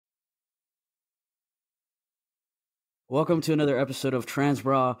Welcome to another episode of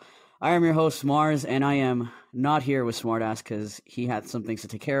TransBruh. I am your host, Mars, and I am not here with Smartass because he had some things to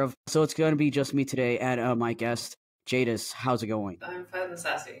take care of. So it's going to be just me today and my guest, Jadis. How's it going? I'm fine and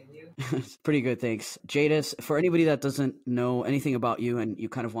sassy. And you? Pretty good, thanks. Jadis, for anybody that doesn't know anything about you and you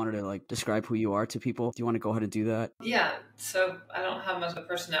kind of wanted to describe who you are to people, do you want to go ahead and do that? Yeah, so I don't have much of a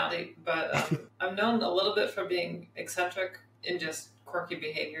personality, but I'm known a little bit for being eccentric in just quirky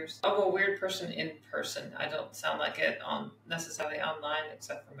behaviors. I'm a weird person in person. I don't sound like it on necessarily online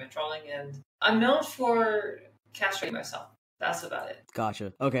except for my trolling, and I'm known for castrating myself. That's about it.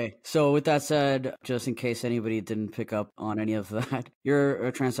 Gotcha. Okay, so with that said, just in case anybody didn't pick up on any of that, you're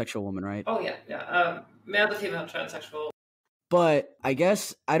a transsexual woman, right? Oh yeah. Male to female transsexual. But I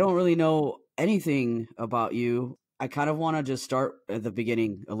guess I don't really know anything about you. I kind of want to just start at the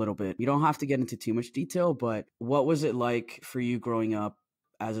beginning a little bit. You don't have to get into too much detail, but what was it like for you growing up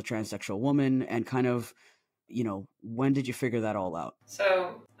as a transsexual woman, and kind of, when did you figure that all out?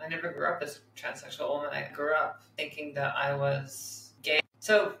 So I never grew up as a transsexual woman. I grew up thinking that I was gay.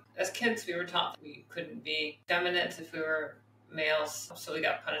 So as kids, we were taught that we couldn't be feminine if we were males. So we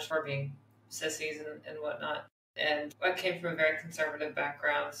got punished for being sissies and whatnot. And I came from a very conservative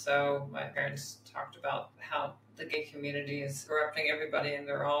background, so my parents talked about how the gay community is corrupting everybody, and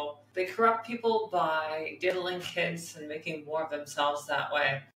they corrupt people by diddling kids and making more of themselves that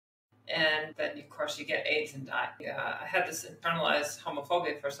way. And then, of course, you get AIDS and die. I had this internalized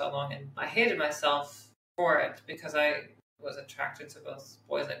homophobia for so long, and I hated myself for it because I was attracted to both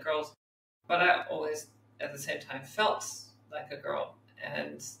boys and girls. But I always, at the same time, felt like a girl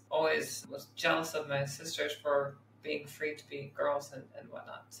and always was jealous of my sisters for being free to be girls and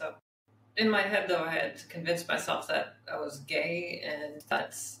whatnot. So in my head, though, I had convinced myself that I was gay and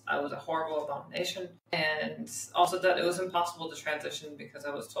that I was a horrible abomination, and also that it was impossible to transition because I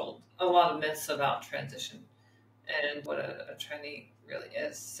was told a lot of myths about transition and what a tranny really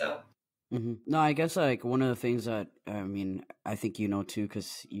is. So No, I guess one of the things that I think too,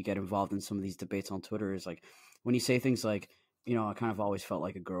 because you get involved in some of these debates on Twitter, is when you say things like, I kind of always felt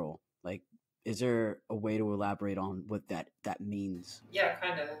like a girl. Is there a way to elaborate on what that means? Yeah,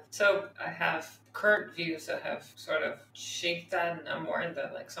 kind of. So I have current views that have sort of shaped that, and I'm more into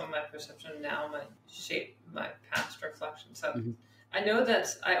some of my perception now might shape my past reflection. So I know that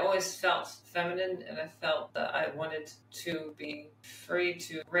I always felt feminine, and I felt that I wanted to be free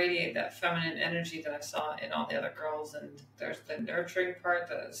to radiate that feminine energy that I saw in all the other girls. And there's the nurturing part,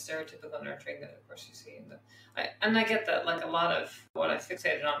 the stereotypical nurturing that, of course, you see in I get that a lot of what I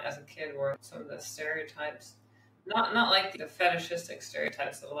fixated on as a kid were some of the stereotypes. Not like the fetishistic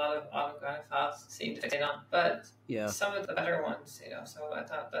stereotypes that a lot of autogynephiles seem to fixate on, but some of the better ones, So I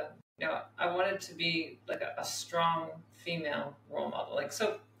thought that, I wanted to be a strong female role model.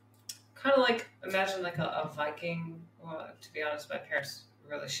 So kind of imagine a Viking. Well, to be honest, my parents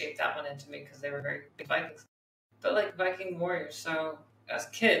really shaped that one into me because they were very big Vikings. But Viking warriors. So as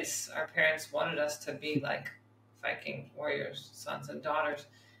kids, our parents wanted us to be like Viking warriors, sons and daughters.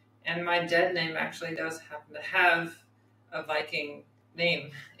 And my dead name actually does happen to have a Viking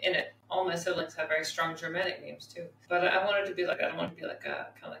name in it. All my siblings have very strong Germanic names too. But I wanted to be I don't want to be a kind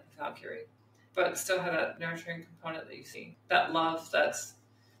of like a Valkyrie, but still have that nurturing component that you see, that love.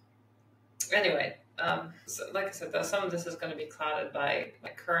 Anyway. So like I said, though, some of this is going to be clouded by my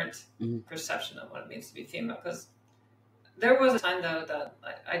current perception of what it means to be female. Because there was a time though that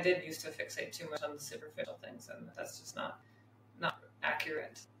I did used to fixate too much on the superficial things, and that's just not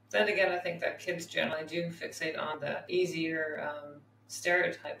accurate. Then again, I think that kids generally do fixate on the easier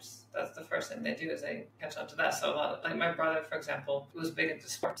stereotypes. That's the first thing they do, is they catch on to that. So a lot of, my brother, for example, was big into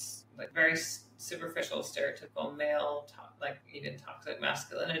sports, very superficial, stereotypical male, even toxic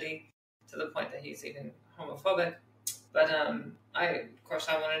masculinity, to the point that he's even homophobic. But I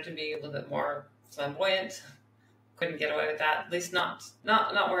wanted to be a little bit more flamboyant. Couldn't get away with that, at least not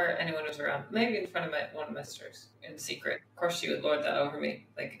where anyone was around. Maybe in front of one of my sisters in secret. Of course, she would lord that over me.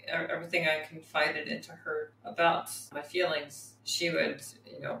 Everything I confided into her about my feelings, she would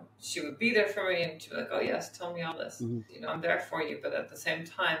be there for me, and she'd be like, "Oh yes, tell me all this. I'm there for you." But at the same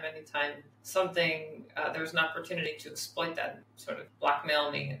time, anytime something there was an opportunity to exploit that and sort of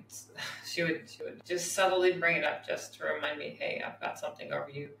blackmail me, and she would just subtly bring it up just to remind me, "Hey, I've got something over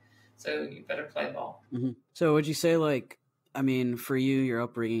you. So you better play ball." So would you say, for you, your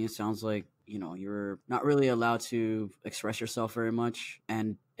upbringing, it sounds like, you're not really allowed to express yourself very much.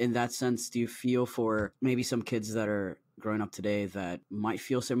 And in that sense, do you feel for maybe some kids that are growing up today that might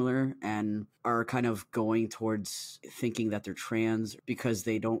feel similar and are kind of going towards thinking that they're trans because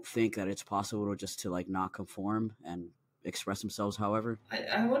they don't think that it's possible to not conform and express themselves however.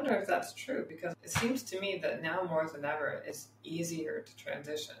 I wonder if that's true, because it seems to me that now more than ever it's easier to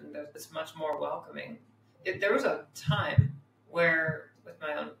transition. It's much more welcoming. There was a time where, with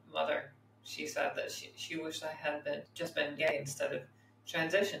my own mother, she said that she wished I had been gay instead of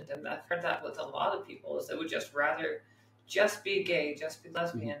transitioned. And I've heard that with a lot of people, is they would just rather just be gay, just be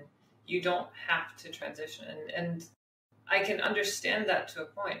lesbian. You don't have to transition. And I can understand that to a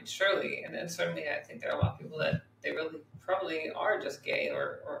point, surely. And certainly I think there are a lot of people that they really probably are just gay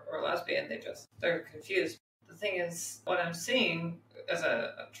or lesbian. They're confused. The thing is, what I'm seeing as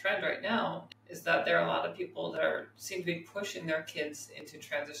a trend right now is that there are a lot of people that seem to be pushing their kids into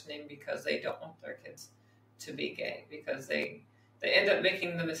transitioning because they don't want their kids to be gay, because they end up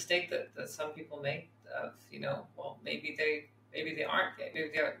making the mistake that some people make of, well, maybe they aren't gay.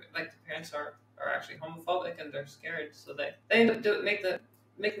 Maybe they're, like, the parents are actually homophobic and they're scared, so they end up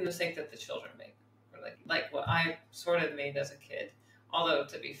making the mistake that the children make, or like what I sort of made as a kid. Although,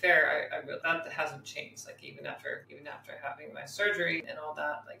 to be fair, that hasn't changed. Like, even after having my surgery and all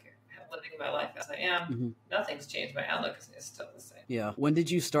that, like, living my life as I am, nothing's changed. My outlook is still the same. Yeah. When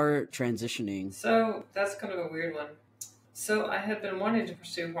did you start transitioning? So that's kind of a weird one. So I had been wanting to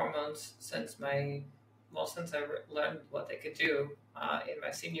pursue hormones since I learned what they could do in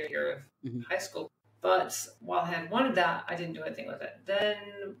my senior year of high school. But while I had wanted that, I didn't do anything with it.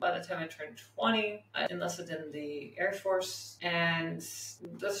 Then, by the time I turned 20, I enlisted in the Air Force. And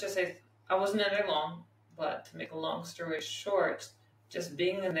let's just say I wasn't in there long, but to make a long story short, just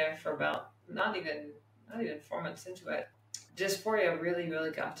being in there for about not even 4 months into it, dysphoria really, really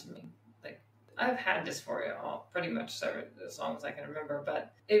got to me. Like, I've had dysphoria pretty much as long as I can remember,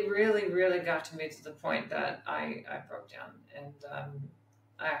 but it really, really got to me to the point that I broke down, and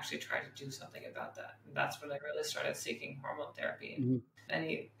I actually tried to do something about that. And that's when I really started seeking hormone therapy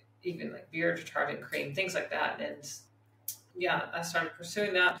and even like beard retardant cream, things like that. And yeah, I started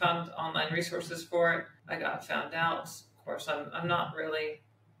pursuing that, found online resources for it. I got found out. Of course, I'm not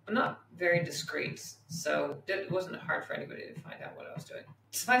very discreet, so it wasn't hard for anybody to find out what I was doing.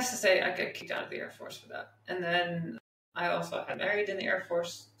 Suffice to say, I got kicked out of the Air Force for that. And then I also had married in the Air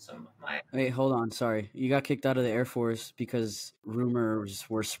Force. Wait, hold on. Sorry. You got kicked out of the Air Force because rumors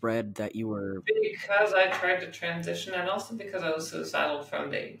were spread that you were... Because I tried to transition, and also because I was suicidal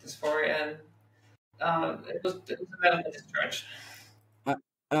from the dysphoria, and it was a medical discharge.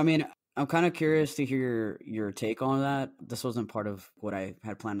 I mean, I'm kind of curious to hear your take on that. This wasn't part of what I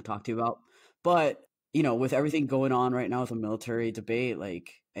had planned to talk to you about. But, with everything going on right now with the military debate,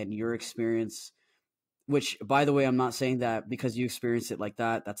 and your experience... Which, by the way, I'm not saying that because you experienced it like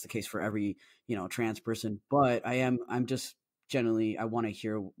that, that's the case for every, trans person. But I'm just generally, I want to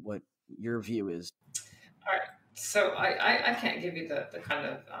hear what your view is. All right. So I can't give you the kind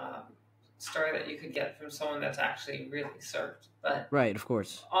of story that you could get from someone that's actually really served. But right, of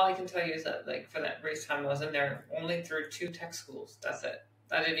course. All I can tell you is that, like, for that brief time I was in there, only through 2 tech schools. That's it.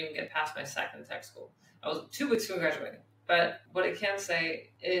 I didn't even get past my second tech school. I was 2 weeks from graduating. But what I can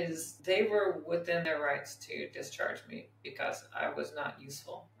say is they were within their rights to discharge me because I was not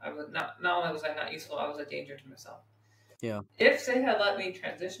useful. Not only was I not useful, I was a danger to myself. Yeah. If they had let me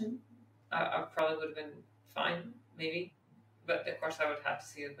transition, I probably would have been fine, maybe. But of course, I would have to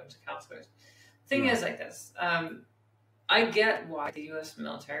see a bunch of counselors. Thing is like this. I get why the U.S.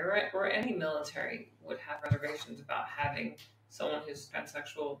 military or any military would have reservations about having someone who's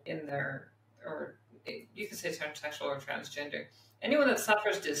transsexual in their, or you could say transsexual or transgender. Anyone that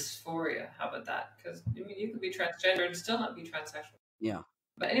suffers dysphoria, how about that? Because you could be transgender and still not be transsexual. Yeah.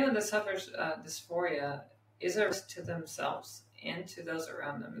 But anyone that suffers dysphoria is a risk to themselves and to those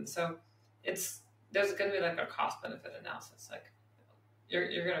around them. And so there's going to be like a cost benefit analysis. Like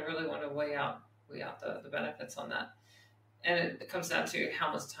you're going to really want to weigh out the benefits on that. And it comes down to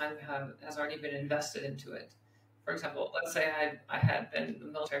how much time has already been invested into it. For example, let's say I had been in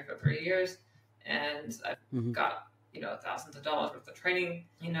the military for 3 years and I've got, thousands of dollars worth of training.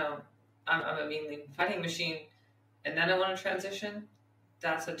 I'm a mean fighting machine, and then I want to transition.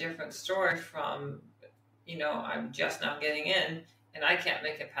 That's a different story from, I'm just now getting in and I can't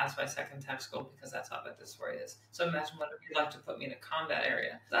make it past my second tech school because that's how bad this story is. So imagine what it'd be like to put me in a combat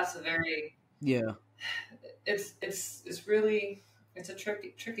area. That's a very... Yeah. It's a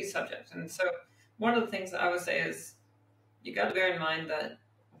tricky subject. And so one of the things that I would say is you got to bear in mind that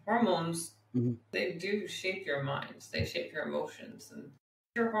hormones, they do shape your minds. They shape your emotions. And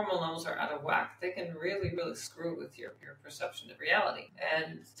if your hormone levels are out of whack, they can really, really screw with your perception of reality.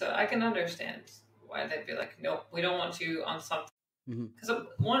 And so I can understand why they'd be like, no, we don't want you on something. Because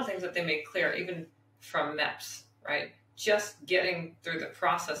one of the things that they made clear, even from MEPS, right? just getting through the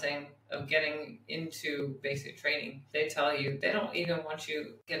processing of getting into basic training, they tell you they don't even want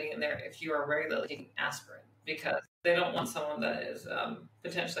you getting in there if you are regularly taking aspirin, because they don't want someone that is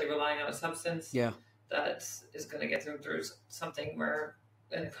potentially relying on a substance that is going to get them through something where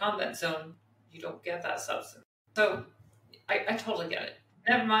in a combat zone you don't get that substance. So I totally get it.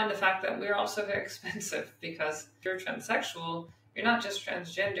 Never mind the fact that we're also very expensive, because if you're transsexual, you're not just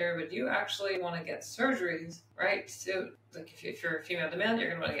transgender, but you actually want to get surgeries, right? So, like if you're a female to male, you're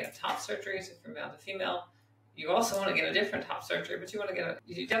going to want to get top surgeries. If you're male to female, you also want to get a different top surgery, but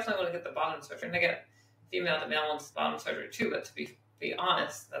you definitely want to get the bottom surgery. And I get female to male wants bottom surgery too, but to be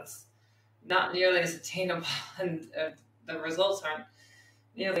honest, that's not nearly as attainable, and the results aren't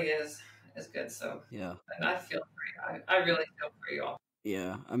nearly as good. So yeah, and I feel for you. I really feel for you all.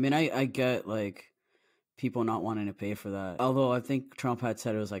 Yeah, I mean, I get like people not wanting to pay for that. Although I think Trump had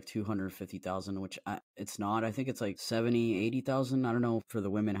said it was like 250,000, which it's not. I think it's like 70, 80,000. I don't know for the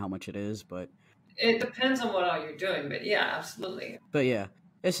women how much it is, but it depends on what all you're doing. But yeah, absolutely. But yeah,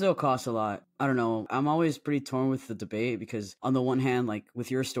 it still costs a lot. I don't know. I'm always pretty torn with the debate because on the one hand, like with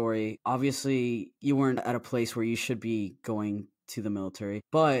your story, obviously you weren't at a place where you should be going to the military.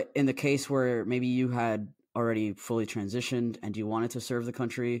 But in the case where maybe you had already fully transitioned and you wanted to serve the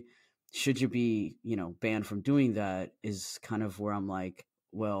country, should you be, banned from doing that is kind of where I'm like,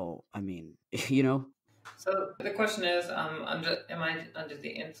 well, I mean, So the question is, am I under the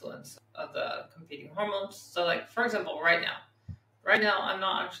influence of the competing hormones? So like, for example, right now, I'm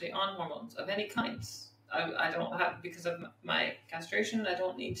not actually on hormones of any kinds. I don't have, because of my castration, I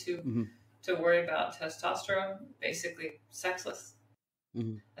don't need to worry about testosterone, basically sexless.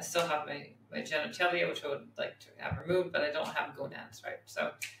 Mm-hmm. I still have my genitalia, which I would like to have removed, but I don't have gonads, right?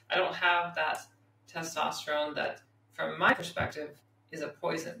 So I don't have that testosterone that, from my perspective, is a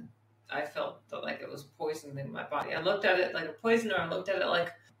poison. I felt that like it was poisoning my body. I looked at it like a poison, or I looked at it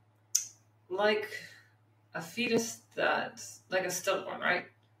like a fetus that's like a stillborn, right?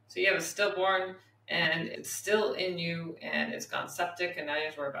 So you have a stillborn and it's still in you and it's gone septic and now you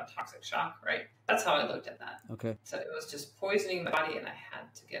have to worry about toxic shock, right? That's how I looked at that. Okay. So it was just poisoning my body and I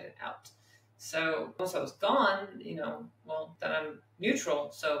had to get it out. So once I was gone, well, then I'm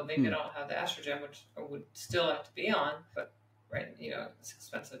neutral. So maybe I don't have the estrogen, which I would still have to be on, but right, it's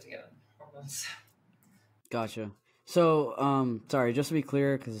expensive to get on hormones. Gotcha. So, sorry, just to be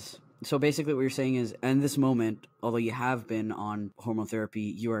clear, so basically what you're saying is, in this moment, although you have been on hormone therapy,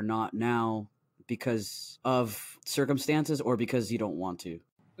 you are not now because of circumstances or because you don't want to?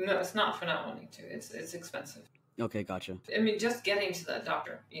 No, it's not for not wanting to. It's expensive. Okay, gotcha. I mean, just getting to that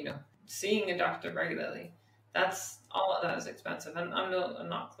doctor, seeing a doctor regularly, that's all of that is expensive. And I'm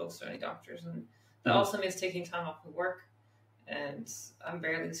not close to any doctors. And that also means taking time off of work. And I'm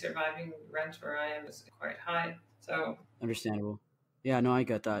barely surviving. Rent where I am is quite high. So understandable. Yeah, no, I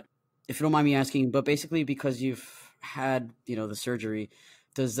get that. If you don't mind me asking, but basically because you've had, the surgery,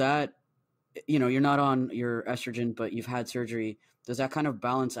 does that, you're not on your estrogen, but you've had surgery, does that kind of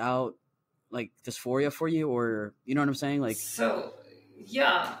balance out like dysphoria for you, or you know what I'm saying? Like, so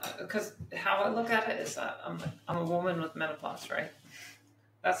yeah, because how I look at it is that I'm a woman with menopause, right?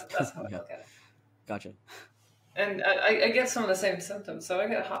 That's how I look at it. Gotcha. And I get some of the same symptoms. So I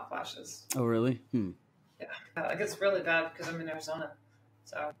get hot flashes. Oh, really? Yeah, it gets really bad because I'm in Arizona.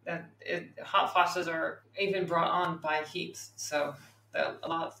 So hot flashes are even brought on by heat. So a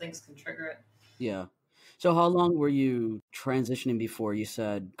lot of things can trigger it. Yeah. So how long were you transitioning before you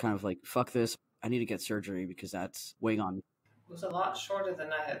said kind of like, fuck this, I need to get surgery because that's weighing on me? It was a lot shorter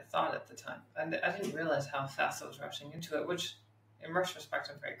than I had thought at the time. And I didn't realize how fast I was rushing into it, which in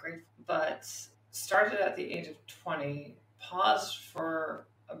retrospect, I'm very grateful. But started at the age of 20, paused for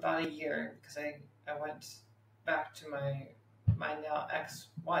about a year because I went back to my now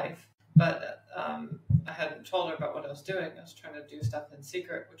ex-wife, but I hadn't told her about what I was doing. I was trying to do stuff in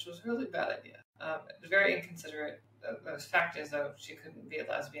secret, which was a really bad idea. It was very inconsiderate. The fact is, though, she couldn't be a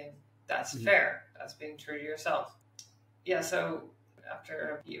lesbian. That's fair. That's being true to yourself. Yeah, so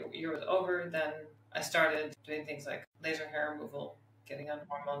after a year was over, then I started doing things like laser hair removal, getting on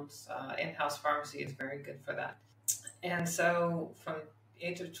hormones. In-house pharmacy is very good for that. And so from the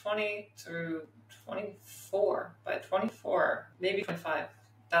age of 20 through 24, by 24, maybe 25,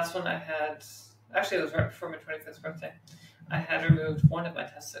 that's when I had, actually it was right before my 25th birthday, I had removed one of my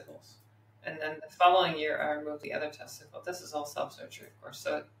testicles. And then the following year, I removed the other testicle. This is all self-surgery, of course,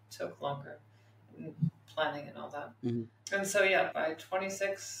 so it took longer, planning and all that. And so, yeah, by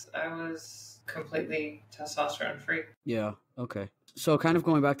 26, I was completely testosterone free. Yeah, okay. So, kind of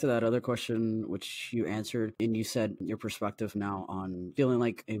going back to that other question, which you answered, and you said your perspective now on feeling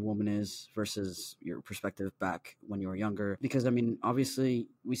like a woman is versus your perspective back when you were younger. Because, I mean, obviously,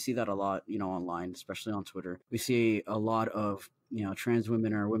 we see that a lot, online, especially on Twitter. We see a lot of, trans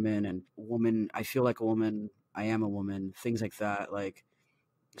women are women and woman, I feel like a woman, I am a woman, things like that. Like,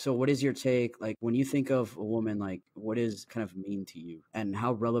 so what is your take? Like, when you think of a woman, like, what is kind of mean to you and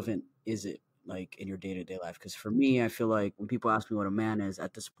how relevant is it? Like in your day to day life, because for me, I feel like when people ask me what a man is,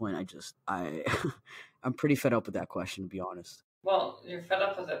 at this point, I I'm pretty fed up with that question, to be honest. Well, you're fed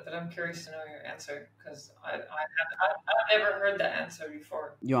up with it, but I'm curious to know your answer because I've never heard that answer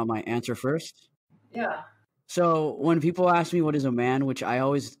before. You want my answer first? Yeah. So when people ask me what is a man, which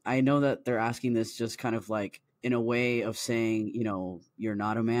I know that they're asking this just kind of like in a way of saying, you're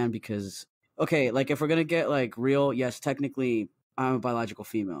not a man because, okay, like if we're gonna get like real, yes, technically I'm a biological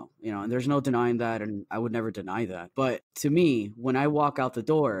female, and there's no denying that, and I would never deny that. But to me, when I walk out the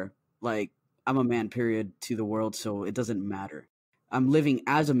door, like I'm a man, period, to the world, so it doesn't matter. I'm living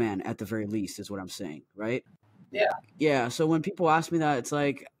as a man at the very least, is what I'm saying, right? Yeah. Yeah. So when people ask me that, it's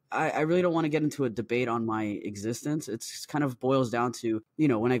like I really don't want to get into a debate on my existence. It's kind of boils down to,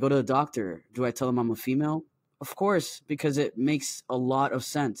 when I go to the doctor, do I tell them I'm a female? Of course, because it makes a lot of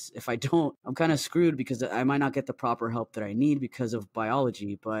sense. If I don't, I'm kind of screwed because I might not get the proper help that I need because of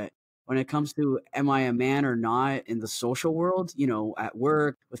biology. But when it comes to am I a man or not in the social world, at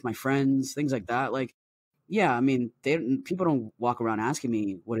work, with my friends, things like that, like yeah, I mean, people don't walk around asking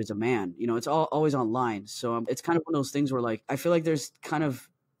me what is a man. It's always online. So it's kind of one of those things where like I feel like there's kind of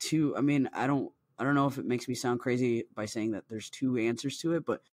two. I mean, I don't know if it makes me sound crazy by saying that there's two answers to it,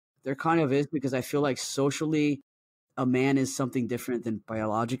 but there kind of is because I feel like socially a man is something different than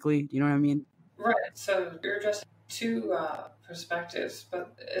biologically. You know what I mean? Right. So you're addressing two perspectives,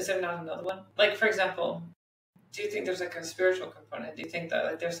 but is there not another one? Like, for example, do you think there's like a spiritual component? Do you think that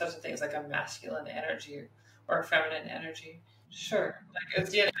like there's such a thing as like a masculine energy or a feminine energy? Sure. Like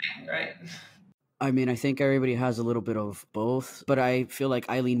it's yin and yang, right? I mean, I think everybody has a little bit of both, but I feel like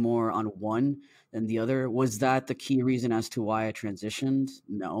I lean more on one than the other. Was that the key reason as to why I transitioned?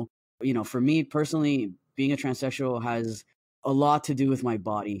 No. For me personally, being a transsexual has a lot to do with my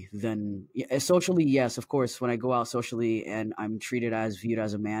body than socially. Yes, of course, when I go out socially and I'm viewed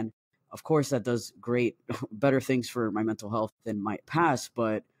as a man, of course, that does great, better things for my mental health than my past.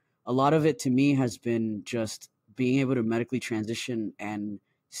 But a lot of it to me has been just being able to medically transition and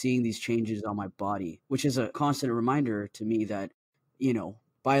seeing these changes on my body, which is a constant reminder to me that,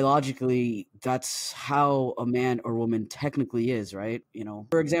 biologically, that's how a man or woman technically is, right?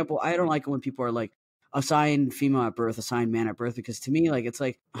 For example, I don't like it when people are like assigned female at birth, assigned man at birth, because to me, like, it's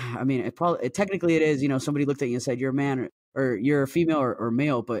like, I mean, technically it is, somebody looked at you and said, you're a man or you're a female or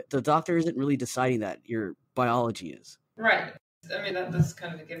male, but the doctor isn't really deciding that your biology is. Right. I mean, that's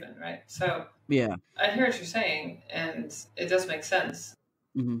kind of a given, right? So Yeah. I hear what you're saying, and it does make sense.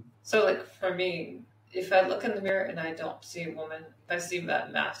 Hmm. So, like, for me, if I look in the mirror and I don't see a woman, if I see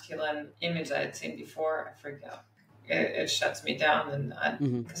that masculine image I had seen before, I freak out. It shuts me down,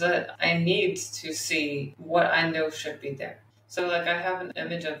 and because I need to see what I know should be there. So, like, I have an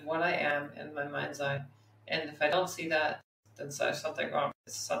image of what I am in my mind's eye, and if I don't see that, then there's something wrong.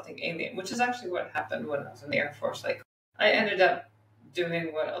 It's something alien, which is actually what happened when I was in the Air Force. Like, I ended up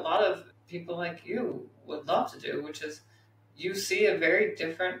doing what a lot of people like you would love to do, which is you see a very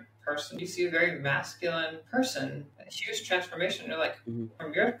different person. You see a very masculine person, a huge transformation. You're like,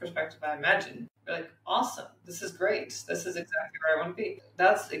 from your perspective, I imagine, you're like, awesome. This is great. This is exactly where I want to be.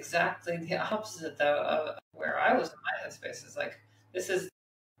 That's exactly the opposite, though, of where I was in my headspace. Is like, this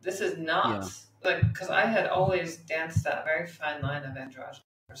is not Yeah. like, because I had always danced that very fine line of androgyny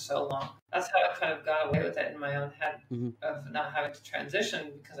for so long. That's how I kind of got away with it in my own head of not having to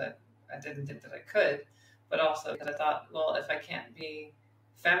transition because I didn't think that I could, but also because I thought, well, if I can't be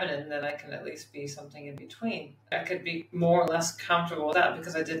feminine, then I can at least be something in between. I could be more or less comfortable with that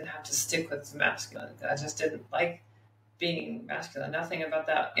because I didn't have to stick with masculine. I just didn't like being masculine. Nothing about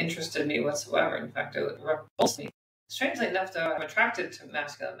that interested me whatsoever. In fact, it repulsed me. Strangely enough, though, I'm attracted to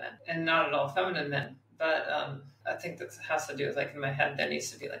masculine men and not at all feminine men. But I think that has to do with, like, in my head, there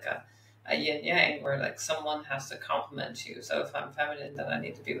needs to be like a yin yang where like someone has to complement you. So if I'm feminine, then I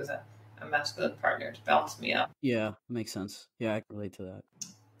need to be with a masculine partner to balance me out. Yeah, makes sense. Yeah, I can relate to that.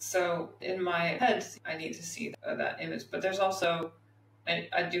 So in my head, I need to see that image. But there's also,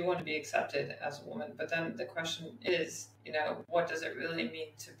 I do want to be accepted as a woman. But then the question is, what does it really mean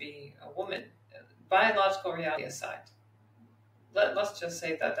to be a woman? Biological reality aside, let's just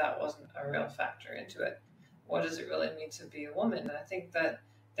say that wasn't a real factor into it. What does it really mean to be a woman? And I think that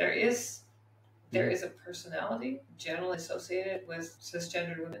there is There is a personality generally associated with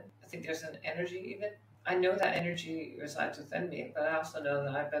cisgendered women. I think there's an energy even. I know that energy resides within me, but I also know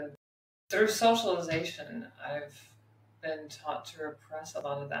that I've been, through socialization, I've been taught to repress a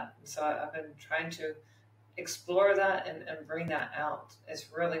lot of that. And so I've been trying to explore that and bring that out. It's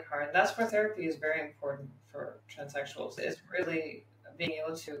really hard. That's where therapy is very important for transsexuals. It's really being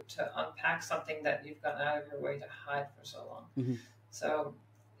able to unpack something that you've gone out of your way to hide for so long. So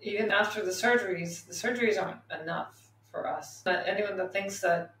even after the surgeries aren't enough for us. Not anyone that thinks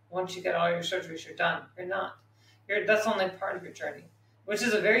that once you get all your surgeries, you're done. You're not. That's only part of your journey, which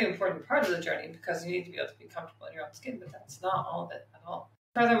is a very important part of the journey because you need to be able to be comfortable in your own skin, but that's not all of it at all.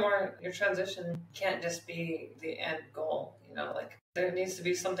 Furthermore, your transition can't just be the end goal. Like there needs to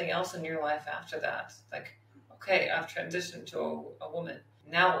be something else in your life after that. Like, okay, I've transitioned to a woman.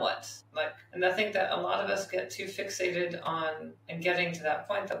 Now what? And I think that a lot of us get too fixated on and getting to that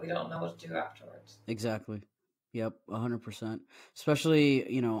point that we don't know what to do afterwards. Exactly. Yep, 100%.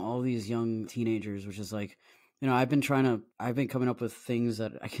 Especially, all these young teenagers, which is like, I've been coming up with things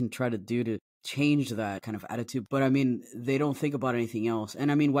that I can try to do to change that kind of attitude. But I mean, they don't think about anything else.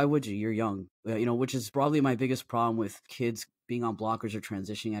 And I mean, why would you? You're young, which is probably my biggest problem with kids being on blockers or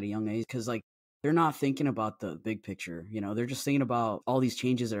transitioning at a young age. Because like, they're not thinking about the big picture. They're just thinking about all these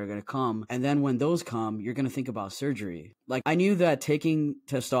changes that are going to come. And then when those come, you're going to think about surgery. Like I knew that taking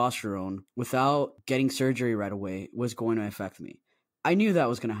testosterone without getting surgery right away was going to affect me. I knew that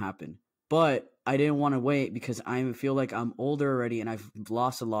was going to happen, but I didn't want to wait because I feel like I'm older already and I've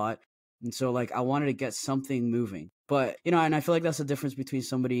lost a lot. And so like I wanted to get something moving. But, and I feel like that's the difference between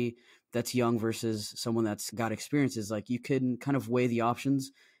somebody that's young versus someone that's got experiences. Like you can kind of weigh the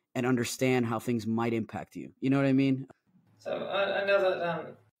options and understand how things might impact you. You know what I mean? So I know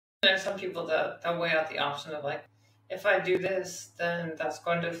that there's some people that weigh out the option of like, if I do this, then that's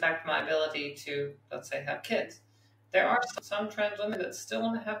going to affect my ability to, let's say, have kids. There are some trans women that still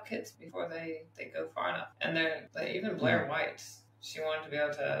want to have kids before they go far enough. And even Blair White, she wanted to be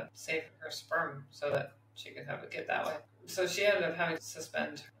able to save her sperm so that she could have a kid that way. So she ended up having to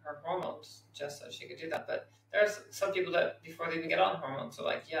suspend her hormones just so she could do that. But there's some people that before they even get on hormones are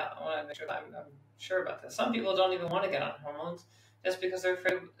like, yeah, I want to make sure that I'm sure about this. Some people don't even want to get on hormones just because they're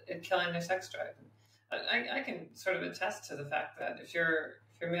afraid of it killing their sex drive. I can sort of attest to the fact that if you're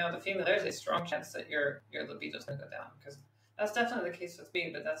male to female, there's a strong chance that your libido is going to go down, because that's definitely the case with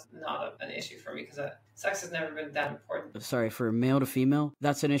me, but that's not an issue for me because sex has never been that important. Sorry, for male to female,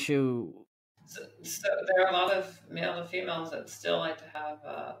 that's an issue. So there are a lot of male to females that still like to have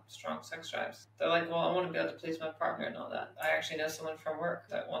strong sex drives. They're like, well, I want to be able to please my partner and all that. I actually know someone from work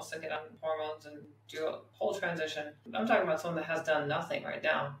that wants to get on hormones and do a whole transition. I'm talking about someone that has done nothing right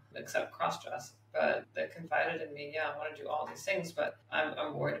now except cross-dress, but they confided in me, yeah, I want to do all these things, but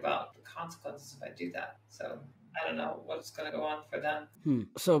I'm worried about the consequences if I do that. So I don't know what's going to go on for them.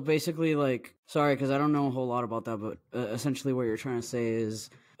 So basically, like, sorry, because I don't know a whole lot about that, but essentially what you're trying to say is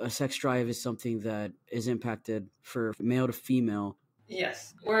a sex drive is something that is impacted for male to female.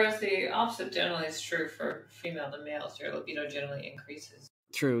 Yes. Whereas the opposite generally is true for female to males. Your libido generally increases.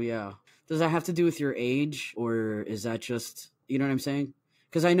 True, yeah. Does that have to do with your age, or is that just, you know what I'm saying?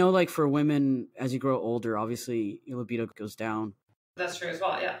 Because I know, like, for women, as you grow older, obviously your libido goes down. That's true as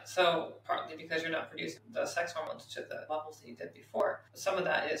well, yeah. So partly because you're not producing the sex hormones to the levels that you did before. Some of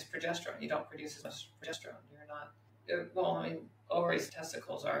that is progesterone. You don't produce as much progesterone. You're not, well, I mean, ovaries,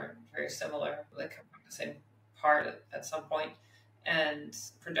 testicles are very similar. They come from the same part at some point. And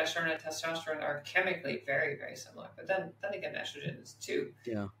progesterone and testosterone are chemically very, very similar. But then again, estrogen is too.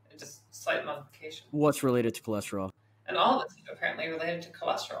 Yeah. It's just slight modification. What's related to cholesterol? And all of it's apparently related to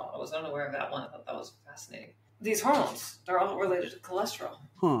cholesterol. I was unaware of that one. I thought that was fascinating. These hormones, they're all related to cholesterol.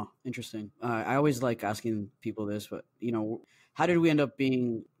 Huh, interesting. I always like asking people this, but, how did we end up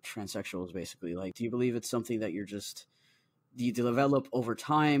being transsexuals, basically? Like, do you believe it's something that do you develop over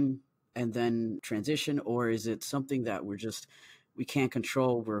time and then transition, or is it something that we can't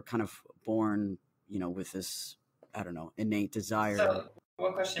control? We're kind of born, with this, I don't know, innate desire. So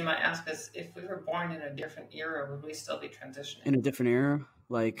one question you might ask is, if we were born in a different era, would we still be transitioning? In a different era?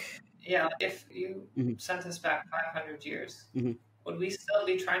 Like... Yeah, if you sent us back 500 years, would we still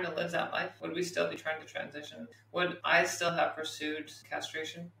be trying to live that life? Would we still be trying to transition? Would I still have pursued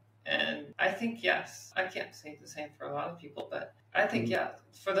castration? And I think yes. I can't say the same for a lot of people, but I think, yeah,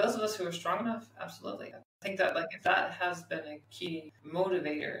 for those of us who are strong enough, absolutely. I think that, like, if that has been a key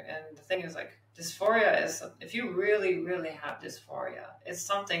motivator, and the thing is, like, dysphoria is, if you really, really have dysphoria, it's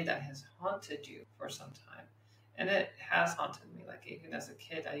something that has haunted you for some time. And it has haunted me. Like, even as a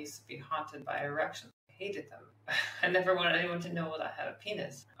kid, I used to be haunted by erections. I hated them. I never wanted anyone to know that I had a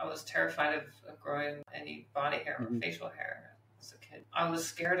penis. I was terrified of growing any body hair or facial hair as a kid. I was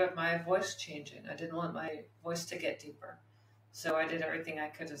scared of my voice changing. I didn't want my voice to get deeper. So I did everything I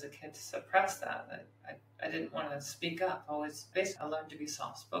could as a kid to suppress that. I didn't want to speak up. I learned to be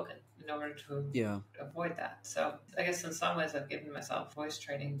soft-spoken in order to avoid that. So I guess in some ways I've given myself voice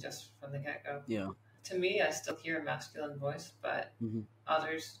training just from the get-go. Yeah. To me, I still hear a masculine voice, but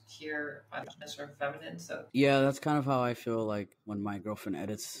others hear my sort of feminine. So yeah, that's kind of how I feel like when my girlfriend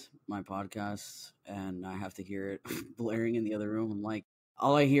edits my podcasts and I have to hear it blaring in the other room. I'm like,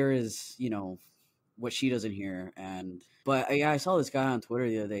 all I hear is, what she doesn't hear. But I saw this guy on Twitter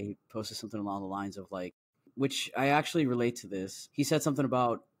the other day. He posted something along the lines of like, which I actually relate to this. He said something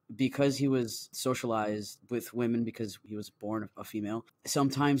about because he was socialized with women because he was born a female,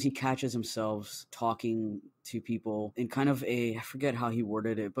 sometimes he catches himself talking to people in kind of I forget how he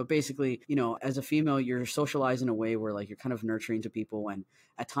worded it, but basically, as a female, you're socialized in a way where like you're kind of nurturing to people. And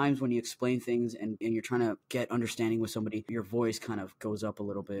at times when you explain things and you're trying to get understanding with somebody, your voice kind of goes up a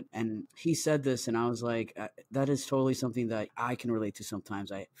little bit. And he said this, and I was like, that is totally something that I can relate to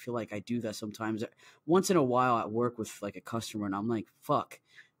sometimes. I feel like I do that sometimes. Once in a while at work with like a customer, and I'm like, fuck,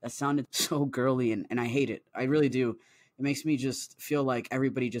 that sounded so girly, and I hate it. I really do. It makes me just feel like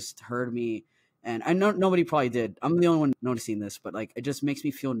everybody just heard me, and I know nobody probably did. I'm the only one noticing this, but like it just makes me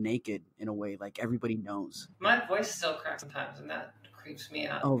feel naked in a way, like everybody knows. My voice still cracks sometimes, and that creeps me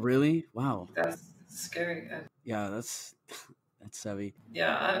out. Oh, really? Wow. That's scary. Yeah, that's heavy.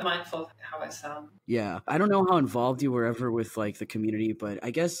 Yeah, I'm mindful of how I sound. Yeah. I don't know how involved you were ever with like the community, but I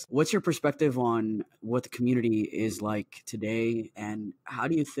guess what's your perspective on what the community is like today and how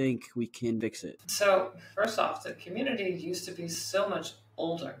do you think we can fix it? So first off, the community used to be so much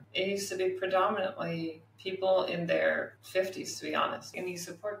older. It used to be predominantly people in their 50s, to be honest. Any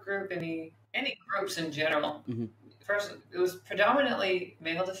support group, any groups in general. First, it was predominantly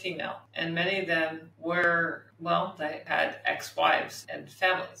male to female, and many of them were, they had ex-wives and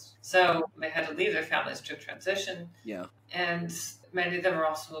families. So they had to leave their families to transition. Yeah. And many of them were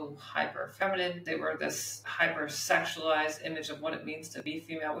also hyper-feminine. They were this hyper-sexualized image of what it means to be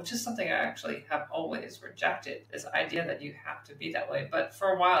female, which is something I actually have always rejected, this idea that you have to be that way. But for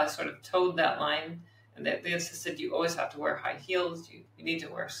a while, I sort of towed that line. And they insisted you always have to wear high heels, you need to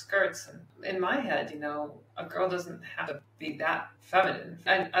wear skirts. And in my head, a girl doesn't have to be that feminine.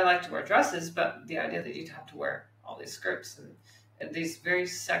 I like to wear dresses, but the idea that you'd have to wear all these skirts and these very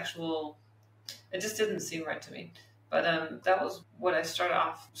sexual, it just didn't seem right to me. But that was what I started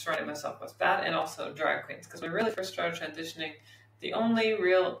off surrounding myself with, that and also drag queens. Because when I really first started transitioning, the only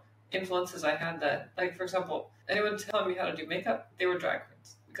real influences I had that, like for example, anyone telling me how to do makeup, they were drag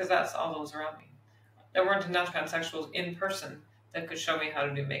queens. Because that's all that was around me. There weren't enough transsexuals in person that could show me how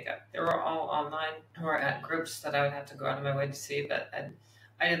to do makeup. They were all online or at groups that I would have to go out of my way to see, but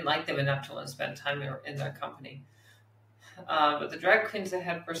I didn't like them enough to want to spend time in their company. But the drag queens, they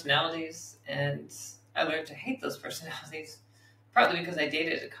had personalities, and I learned to hate those personalities, partly because I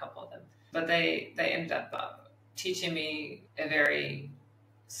dated a couple of them. But they ended up teaching me a very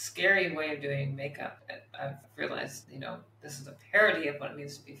scary way of doing makeup. I've realized, this is a parody of what it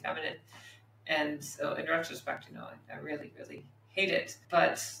means to be feminine. And so in retrospect, I really, really hate it.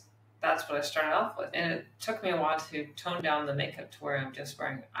 But that's what I started off with. And it took me a while to tone down the makeup to where I'm just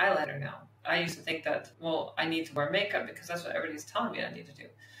wearing eyeliner now. I used to think that, I need to wear makeup because that's what everybody's telling me I need to do.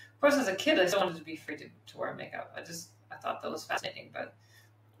 Of course, as a kid, I still wanted to be free to wear makeup. I thought that was fascinating. But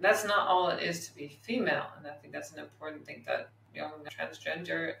that's not all it is to be female. And I think that's an important thing that young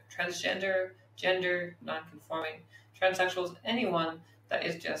transgender, gender, non-conforming, transsexuals, anyone that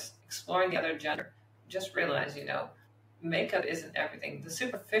is just exploring the other gender, just realize, makeup isn't everything. The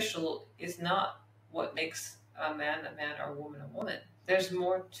superficial is not what makes a man or a woman a woman. There's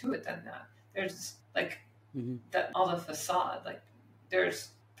more to it than that. There's that all the facade. Like there's,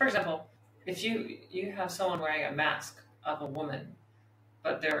 for example, if you have someone wearing a mask of a woman,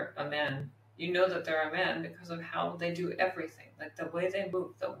 but they're a man, you know that they're a man because of how they do everything, like the way they move,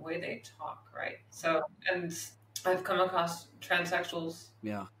 the way they talk, right? So, and I've come across transsexuals,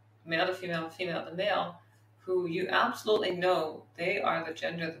 male to female, female to male, who you absolutely know they are the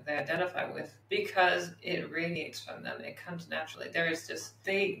gender that they identify with because it radiates from them. It comes naturally. There is just,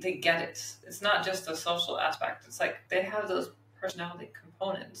 they get it. It's not just a social aspect. It's like they have those personality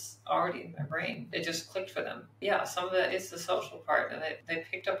components already in their brain. It just clicked for them. Yeah, some of it is the social part, and they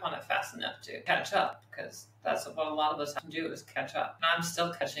picked up on it fast enough to catch up, because that's what a lot of us have to do, is catch up. And I'm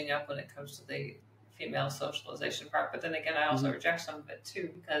still catching up when it comes to the female socialization part, but then again, I also reject some of it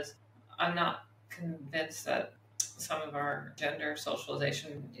too, because I'm not convinced that some of our gender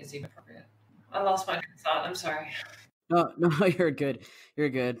socialization is even appropriate. I lost my train of thought. I'm sorry. No, no, you're good. You're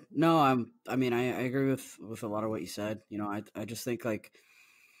good. No, I mean, I agree with a lot of what you said. You know, I just think like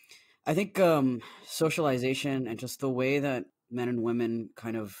I think socialization and just the way that men and women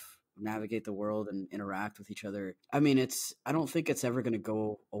kind of navigate the world and interact with each other. I mean, I don't think it's ever going to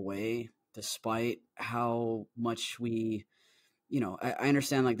go away, despite how much we, I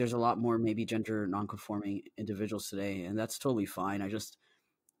understand like there's a lot more maybe gender nonconforming individuals today, and that's totally fine. I just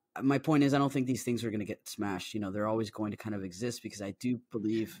my point is I don't think these things are going to get smashed. They're always going to kind of exist because I do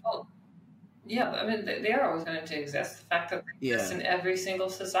believe. Well, yeah, I mean, they are always going to exist. The fact that they exist Yeah. in every single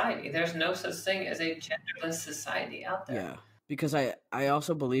society. There's no such thing as a genderless society out there. Yeah, because I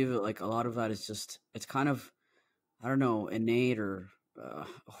also believe that like a lot of that is just it's kind of I don't know innate or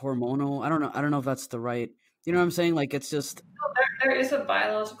hormonal. I don't know if that's the right. You know what I'm saying? Like it's just No, there is a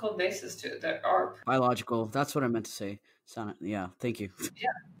biological basis to it. There are. biological. That's what I meant to say. Sound yeah. Thank you. Yeah.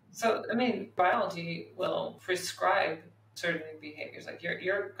 So, I mean, biology will prescribe certain behaviors. Like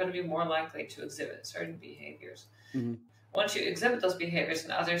you're going to be more likely to exhibit certain behaviors. Hmm. Once you exhibit those behaviors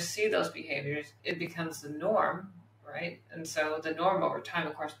and others see those behaviors, it becomes the norm, right? And so the norm over time,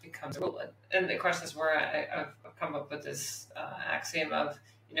 of course, becomes the rule. And of course, that's where I've come up with this axiom of,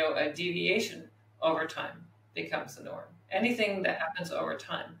 a deviation over time becomes the norm. Anything that happens over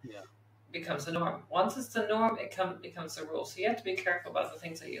time becomes the norm. Once it's the norm, it becomes the rule. So you have to be careful about the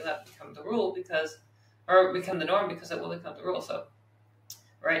things that you let become the rule or become the norm because it will become the rule. So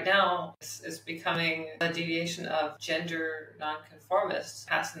right now, it's becoming a deviation of gender nonconformists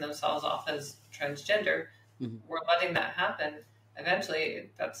passing themselves off as transgender. Mm-hmm. We're letting that happen.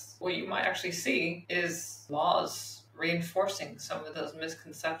 Eventually, that's what you might actually see is laws reinforcing some of those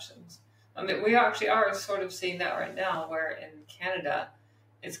misconceptions. I mean, we actually are sort of seeing that right now, where in Canada,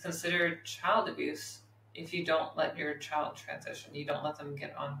 it's considered child abuse if you don't let your child transition. You don't let them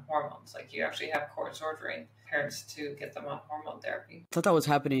get on hormones. Like you actually have courts ordering parents to get them on hormone therapy. I thought that was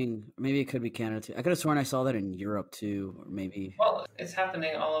happening. Maybe it could be Canada too. I could have sworn I saw that in Europe too, or maybe. Well, it's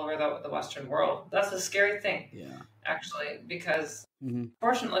happening all over the Western world. That's a scary thing. Yeah. Actually, because Mm-hmm.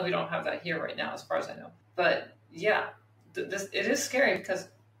 fortunately we don't have that here right now, as far as I know. But yeah, it is scary because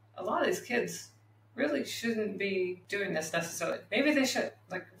a lot of these kids really shouldn't be doing this necessarily. Maybe they should.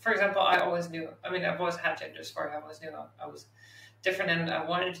 Like, for example, I've always had gender dysphoria. I always knew I was different and I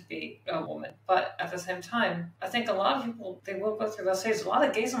wanted to be a woman. But at the same time, I think a lot of people, they will go through those phases. A lot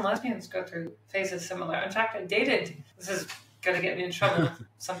of gays and lesbians go through phases similar. In fact, this is going to get me in trouble with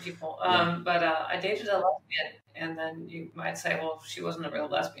some people. But I dated a lesbian, and then you might say, well, she wasn't a real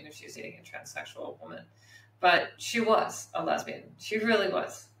lesbian if she's dating a transsexual woman. But she was a lesbian. She really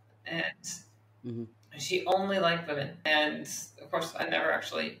was. And Mm-hmm. she only liked women. And of course, I never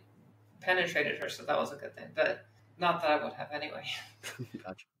actually penetrated her, so that was a good thing. But not that I would have anyway.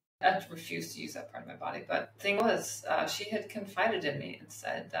 Gotcha. I refused to use that part of my body. But the thing was, she had confided in me and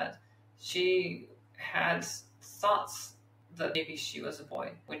said that she had thoughts that maybe she was a boy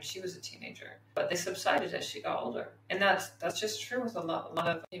when she was a teenager, but they subsided as she got older. And that's just true with a lot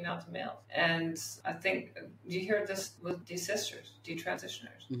of female to males. And I think you hear this with desisters,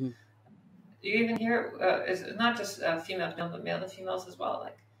 detransitioners. Mm-hmm. You even hear it's not just female to male, but male to females as well.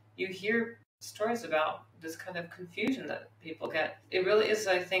 Like you hear stories about this kind of confusion that people get. It really is,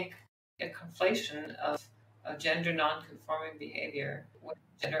 I think, a conflation of gender non-conforming behavior with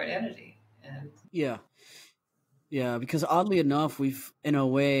gender identity. And yeah, because oddly enough, we're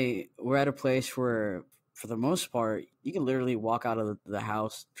at a place where, for the most part, you can literally walk out of the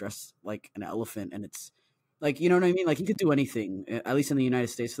house dressed like an elephant, and it's like, you know what I mean? Like you could do anything, at least in the United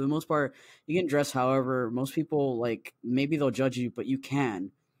States. For the most part, you can dress however. Most people, like, maybe they'll judge you, but you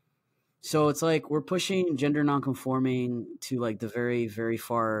can. So it's like we're pushing gender nonconforming to like the very, very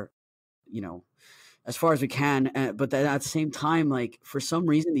far, as far as we can. But then at the same time, like for some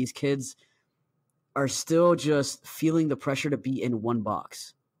reason, these kids are still just feeling the pressure to be in one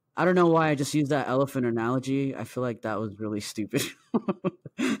box. I don't know why I just used that elephant analogy. I feel like that was really stupid.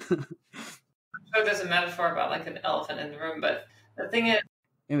 so there's a metaphor about like an elephant in the room, but the thing is,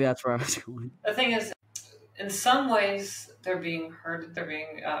 Maybe that's where I was going. the thing is, in some ways, they're being hurt. They're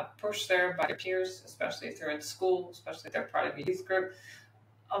being pushed there by their peers, especially if they're in school, especially if they're part of a youth group.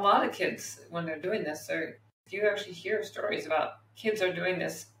 A lot of kids, when they're doing this, you actually hear stories about kids are doing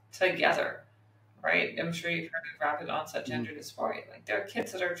this together, right? I'm sure you've heard of rapid onset gender dysphoria. Like there are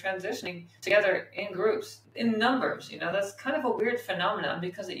kids that are transitioning together in groups, in numbers. That's kind of a weird phenomenon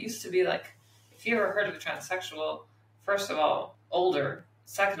because it used to be like, if you ever heard of a transsexual, first of all, older.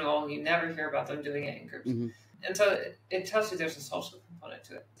 Second of all, you never hear about them doing it in groups. Mm-hmm. And so it tells you there's a social component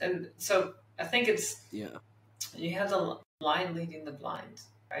to it. And so I think you have the line leading the blind.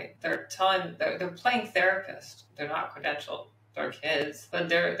 right? They're playing therapist. They're not credentialed. They're kids, but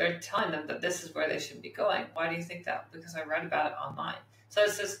they're telling them that this is where they should be going. Why do you think that? Because I read about it online. So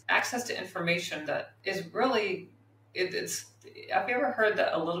it's this access to information that is really it's. Have you ever heard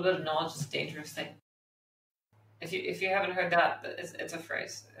that a little bit of knowledge is a dangerous thing? If you haven't heard that, it's a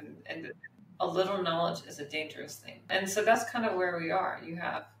phrase, and a little knowledge is a dangerous thing. And so that's kind of where we are. You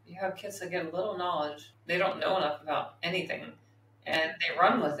have kids that get a little knowledge, they don't know enough about anything, and they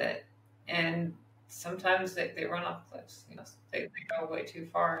run with it, and sometimes they run off cliffs. They go way too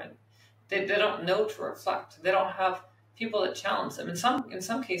far, and they don't know to reflect. They don't have people that challenge them. In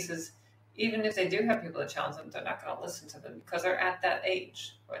some cases, even if they do have people that challenge them, they're not going to listen to them because they're at that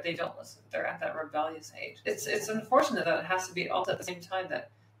age where they don't listen. They're at that rebellious age. It's unfortunate that it has to be all at the same time, that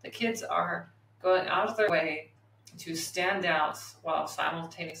the kids are going out of their way to stand out while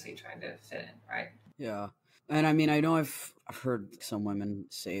simultaneously trying to fit in, right? Yeah. And I mean, I know I've heard some women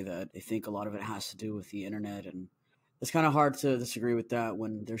say that they think a lot of it has to do with the internet, and it's kind of hard to disagree with that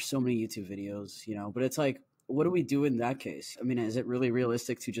when there's so many YouTube videos, but it's like, what do we do in that case? I mean, is it really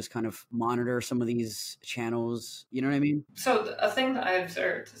realistic to just kind of monitor some of these channels? You know what I mean? So a thing that I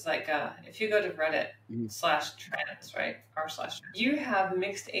observed is like, if you go to Reddit /trans, right, r/, you have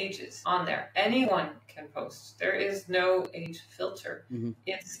mixed ages on there. Anyone can post. There is no age filter.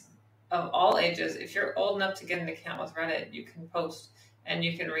 It's of all ages. If you're old enough to get an account with Reddit, you can post and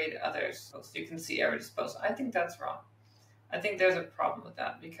you can read others' posts. You can see everybody's posts. I think that's wrong. I think there's a problem with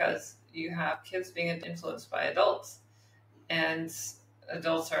that because you have kids being influenced by adults, and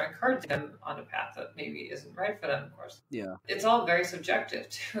adults are encouraging them on a path that maybe isn't right for them, of course. Yeah. It's all very subjective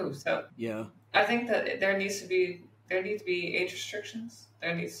too. So yeah, I think that there need to be age restrictions.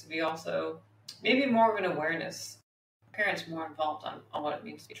 There needs to be also maybe more of an awareness. Parents more involved on what it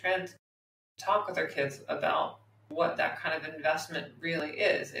means to be trans. Talk with their kids about what that kind of investment really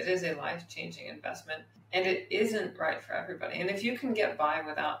is. It is a life-changing investment, and it isn't right for everybody. And if you can get by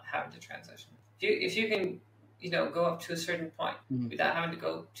without having to transition, if you can, go up to a certain point without having to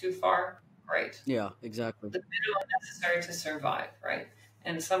go too far, great. Yeah, exactly. The minimum necessary to survive, right?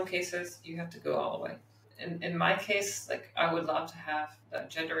 And in some cases, you have to go all the way. In my case, like, I would love to have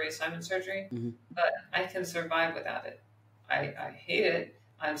gender reassignment surgery, but I can survive without it. I hate it.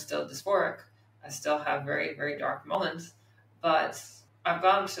 I'm still dysphoric. I still have very, very dark moments, but I've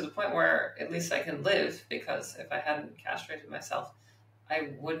gotten to the point where at least I can live, because if I hadn't castrated myself, I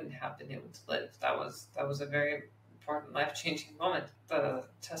wouldn't have been able to live. That was a very important life-changing moment. The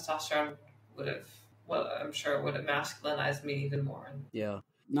testosterone I'm sure would have masculinized me even more. Yeah.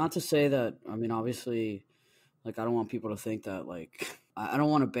 Not to say that, I mean, obviously, like, I don't want people to think that, like, I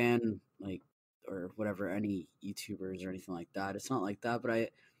don't want to ban, like, or whatever, any YouTubers or anything like that. It's not like that, but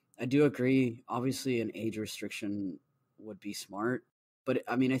I do agree. Obviously, an age restriction would be smart, but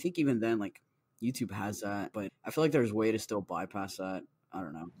I mean, I think even then, like, YouTube has that, but I feel like there's a way to still bypass that. I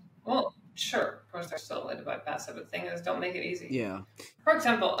don't know. Well, sure, of course, there's still a way to bypass it, but the thing is, don't make it easy. Yeah. For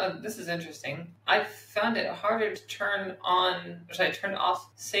example, this is interesting. I found it harder to turn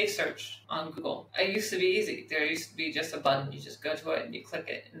off Safe Search on Google. It used to be easy. There used to be just a button. You just go to it and you click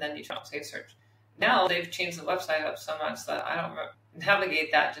it, and then you turn off Safe Search. Now they've changed the website up so much that I don't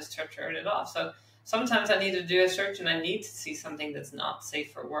navigate that just to turn it off. So sometimes I need to do a search and I need to see something that's not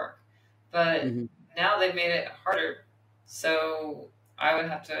safe for work. But now they've made it harder. So I would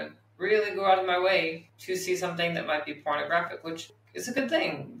have to really go out of my way to see something that might be pornographic, which is a good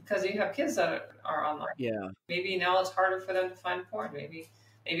thing because you have kids that are online. Yeah. Maybe now it's harder for them to find porn. Maybe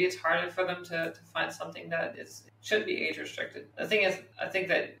it's harder for them to find something that should be age restricted. The thing is, I think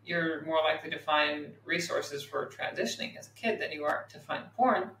that you're more likely to find resources for transitioning as a kid than you are to find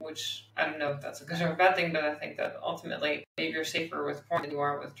porn, which I don't know if that's a good or a bad thing, but I think that ultimately maybe you're safer with porn than you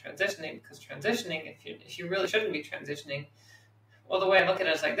are with transitioning, because transitioning, if you really shouldn't be transitioning, well, the way I look at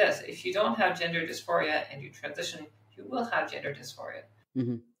it is like this. If you don't have gender dysphoria and you transition, you will have gender dysphoria.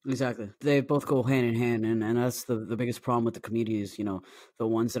 Exactly. They both go hand in hand, and that's the biggest problem with the communities, the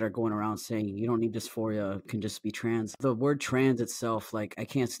ones that are going around saying you don't need dysphoria, can just be trans. The word trans itself, like, I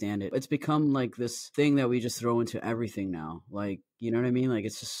can't stand it. It's become like this thing that we just throw into everything now. Like, you know what I mean? Like,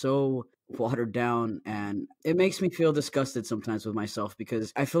 it's just so watered down, and it makes me feel disgusted sometimes with myself,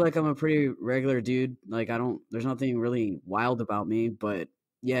 because I feel like I'm a pretty regular dude. Like, there's nothing really wild about me, but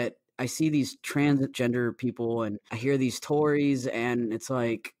yet I see these transgender people and I hear these Tories, and it's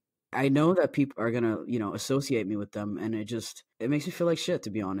like, I know that people are going to, associate me with them, and it makes me feel like shit, to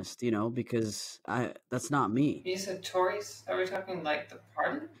be honest, because that's not me. You said Tories? Are we talking like the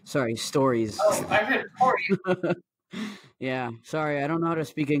party? Sorry, stories. Oh, I heard Tories. Yeah, sorry, I don't know how to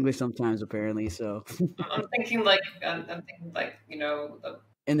speak English sometimes, apparently, so. I'm thinking like, the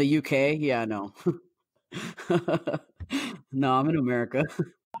In the UK, yeah, no. No, I'm in America.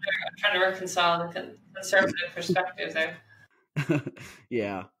 I'm trying to reconcile the conservative perspective there.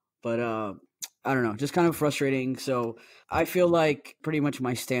 Yeah, but I don't know, just kind of frustrating. So I feel like pretty much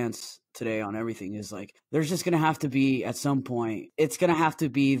my stance today on everything is like there's just gonna have to be at some point. It's gonna have to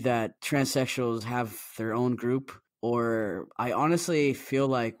be that transsexuals have their own group, or I honestly feel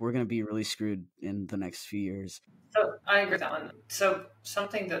like we're gonna be really screwed in the next few years. So I agree with that one. So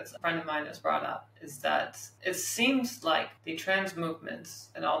something that a friend of mine has brought up is that it seems like the trans movements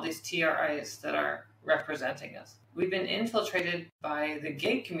and all these TRIs that are representing us, we've been infiltrated by the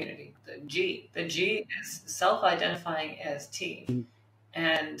gay community, the G. The G is self-identifying as T. Mhm.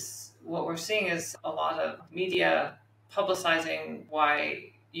 And what we're seeing is a lot of media publicizing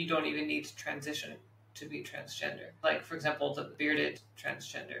why you don't even need to transition to be transgender. Like, for example, the bearded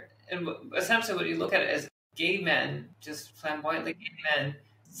transgender. And essentially what you look at it as gay men, just flamboyantly gay men,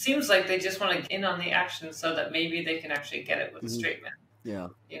 seems like they just want to get in on the action so that maybe they can actually get it with Mhm. straight men. Yeah.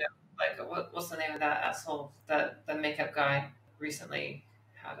 You know, like what's the name of that asshole, that the makeup guy recently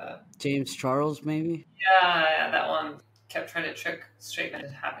had a James Charles, maybe? yeah, that one kept trying to trick straight men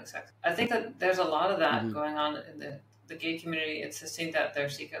into having sex. I think that there's a lot of that Mhm. going on in the gay community, insisting that they're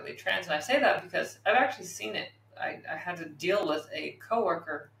secretly trans. And I say that because I've actually seen it. I had to deal with a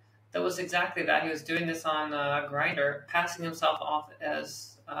coworker that was exactly that. He was doing this on Grindr, passing himself off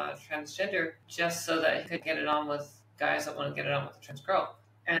as transgender just so that he could get it on with guys that want to get it on with a trans girl.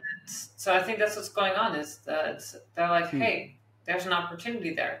 And so I think that's what's going on, is that they're like, Hmm. hey, there's an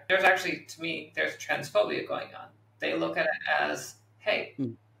opportunity there. There's actually, to me, there's transphobia going on. They look at it as, hey,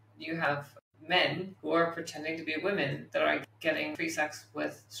 Hmm. you have men who are pretending to be women that are getting free sex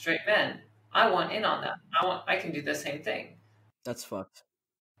with straight men. I want in on that. I can do the same thing. That's fucked.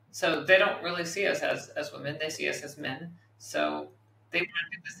 So they don't really see us as women. They see us as men. So they want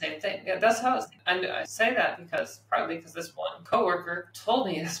to do the same thing. Yeah, that's how it's. And I say that because partly because this one coworker told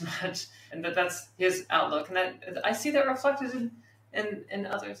me as much, and that's his outlook, and I see that reflected in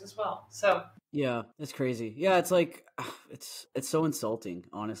others as well. So Yeah, it's crazy. Yeah, it's like it's so insulting,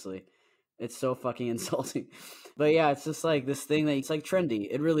 honestly. It's so fucking insulting. But yeah, it's just like this thing that it's like trendy.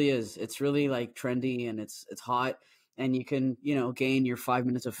 It really is. It's really like trendy and it's hot and you can, gain your 5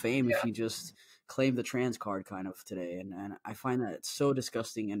 minutes of fame if yeah. you just claim the trans card kind of today. And I find that it's so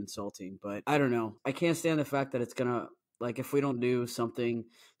disgusting and insulting. But I don't know. I can't stand the fact that it's gonna like if we don't do something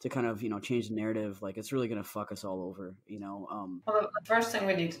to kind of, change the narrative, like it's really gonna fuck us all over. Well, the first thing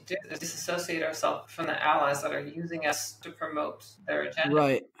we need to do is disassociate ourselves from the allies that are using us to promote their agenda.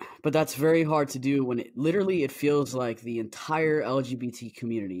 Right. But that's very hard to do when it feels like the entire LGBT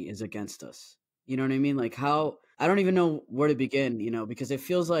community is against us. You know what I mean? Like how I don't even know where to begin, because it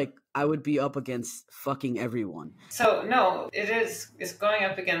feels like I would be up against fucking everyone. So no, it's going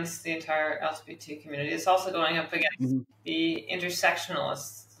up against the entire LGBT community. It's also going up against Mhm. the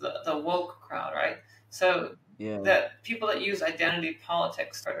intersectionalists, the woke crowd, right? So Yeah. that people that use identity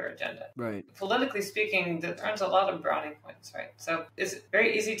politics for their agenda. Right. Politically speaking, that earns a lot of brownie points, right? So it's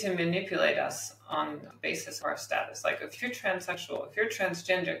very easy to manipulate us on the basis of our status. Like if you're transsexual, if you're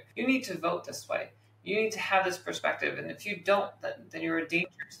transgender, you need to vote this way. You need to have this perspective. And if you don't, then you're a danger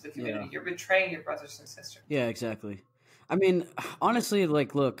to the community. Yeah. You're betraying your brothers and sisters. Yeah, exactly. I mean, honestly,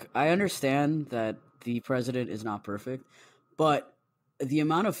 like, look, I understand that the president is not perfect, but the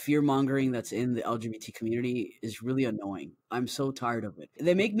amount of fear mongering that's in the LGBT community is really annoying. I'm so tired of it.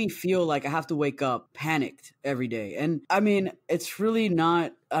 They make me feel like I have to wake up panicked every day. And I mean, it's really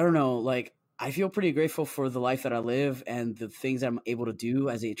not, I don't know, like, I feel pretty grateful for the life that I live and the things that I'm able to do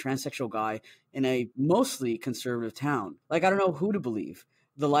as a transsexual guy in a mostly conservative town. Like, I don't know who to believe,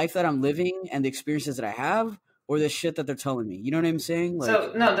 the life that I'm living and the experiences that I have, or the shit that they're telling me. You know what I'm saying? Like,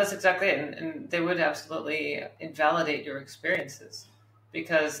 So no, that's exactly it, and they would absolutely invalidate your experiences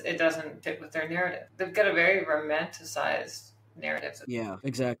because it doesn't fit with their narrative. They've got a very romanticized narrative. yeah,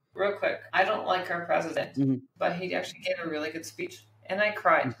 exactly. Real quick, I don't like our president, Hmm. but he actually gave a really good speech, and I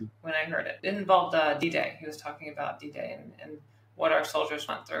cried Hmm. when I heard it. It involved D-Day. He was talking about D-Day and what our soldiers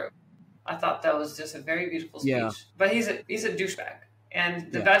went through. I thought that was just a very beautiful speech. Yeah. But he's a douchebag,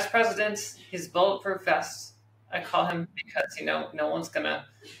 and the Yeah. vice president, his bulletproof vest. I call him because no one's gonna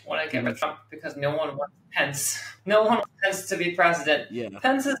want to get rid of Trump because no one wants Pence. No one wants Pence to be president. Yeah.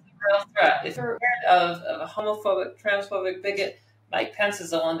 Pence is the real threat. If you're scared of a homophobic, transphobic bigot, Mike Pence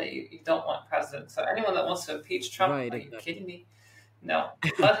is the one that you don't want president. So anyone that wants to impeach Trump, Right, are you exactly. kidding me? No.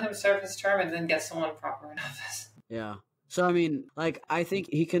 Let him serve his term and then get someone proper in office. Yeah. So, I mean, like, I think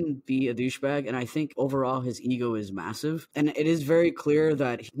he can be a douchebag, and I think overall his ego is massive. And it is very clear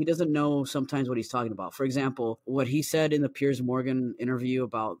that he doesn't know sometimes what he's talking about. For example, what he said in the Piers Morgan interview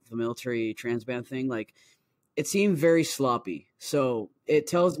about the military trans ban thing, like, it seemed very sloppy. So it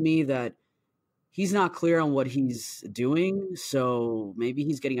tells me that he's not clear on what he's doing. So maybe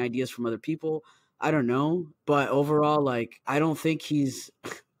he's getting ideas from other people. I don't know. But overall, like, I don't think he's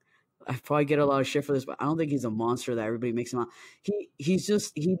I probably get a lot of shit for this, but I don't think he's a monster that everybody makes him out. He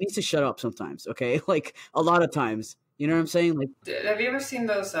needs to shut up sometimes, okay? Like a lot of times. You know what I'm saying? Like, Have you ever seen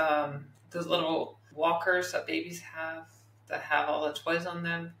those little walkers that babies have that have all the toys on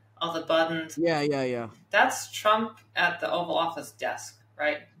them, all the buttons? yeah. That's Trump at the Oval Office desk,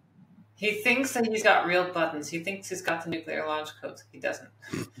 right? He thinks that he's got real buttons. He thinks he's got the nuclear launch codes. He doesn't.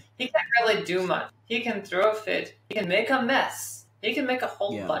 He can't really do much. He can throw a fit. He can make a mess. He can make a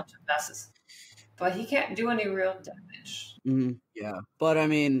whole bunch of messes. But he can't do any real damage. Mm-hmm. Yeah. But I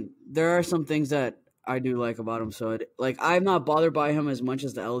mean, there are some things that I do like about him. So, like, I'm not bothered by him as much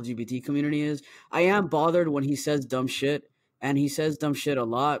as the LGBT community is. I am bothered when he says dumb shit. And he says dumb shit a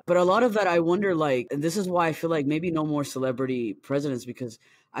lot. But a lot of that, I wonder, like, and this is why I feel like maybe no more celebrity presidents, because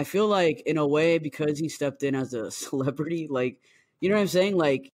I feel like, in a way, because he stepped in as a celebrity, like, you know what I'm saying?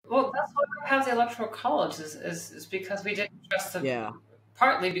 Like, well, that's why we have the Electoral College is because we didn't trust the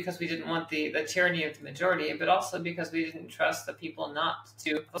partly because we didn't want the tyranny of the majority, but also because we didn't trust the people not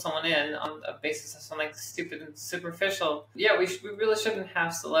to put someone in on a basis of something stupid and superficial. Yeah, we really shouldn't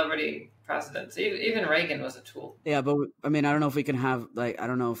have celebrity presidents. Even Reagan was a tool. Yeah, but I mean, I don't know if we can have, like, I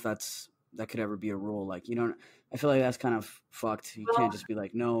don't know if that could ever be a rule. Like, you know, I feel like that's kind of fucked. You can't just be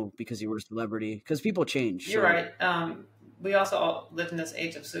like, no, because you were a celebrity, because people change. You're right. We also all live in this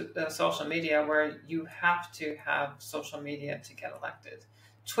age of social media where you have to have social media to get elected.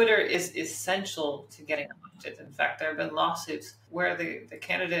 Twitter is essential to getting elected. In fact, there have been lawsuits where the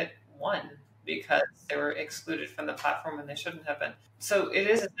candidate won because they were excluded from the platform when they shouldn't have been. So it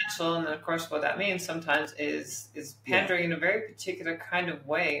is essential, and of course what that means sometimes is pandering in a very particular kind of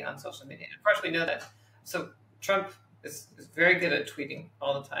way on social media. And of course we know that. So Trump is very good at tweeting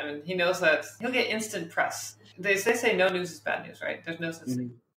all the time, and he knows that he'll get instant press. They say no news is bad news, right? There's no such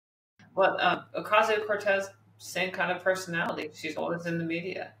thing. Well, Ocasio-Cortez, same kind of personality. She's always in the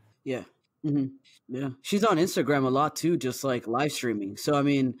media. Yeah. Mm-hmm. Yeah. She's on Instagram a lot too, just like live streaming. So, I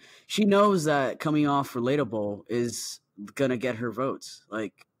mean, she knows that coming off relatable is going to get her votes.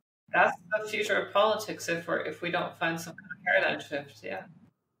 Like, that's the future of politics if we don't find some kind of paradigm shift. Yeah.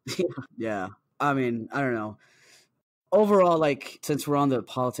 Yeah. I mean, I don't know. Overall, like, since we're on the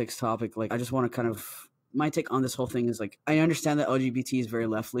politics topic, like, I just want to kind of, my take on this whole thing is, like, I understand that LGBT is very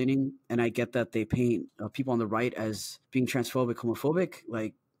left leaning, and I get that they paint people on the right as being transphobic, homophobic.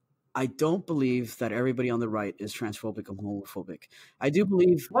 Like, I don't believe that everybody on the right is transphobic and homophobic. I do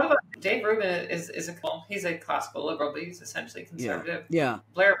believe. What about Dave Rubin? He's a classical liberal, but he's essentially conservative. Yeah.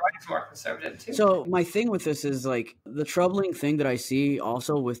 Blair White is more conservative too. So my thing with this is, like, the troubling thing that I see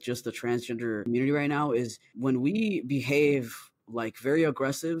also with just the transgender community right now is when we behave like very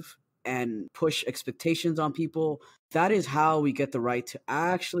aggressive and push expectations on people, that is how we get the right to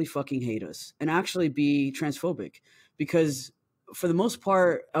actually fucking hate us and actually be transphobic. Because for the most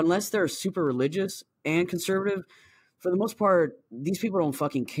part, unless they're super religious and conservative, for the most part, these people don't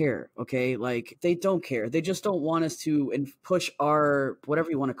fucking care, okay? Like, they don't care. They just don't want us to push our, whatever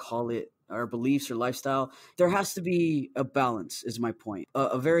you want to call it, our beliefs or lifestyle. There has to be a balance, is my point.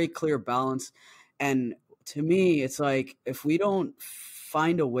 A very clear balance. And to me, it's like, if we don't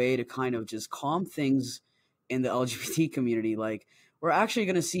find a way to kind of just calm things in the LGBT community, like, we're actually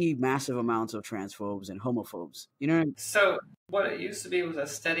going to see massive amounts of transphobes and homophobes. You know what I mean? So what it used to be was a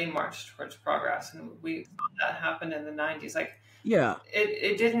steady march towards progress, and we saw that happen in the 90s. Like, yeah,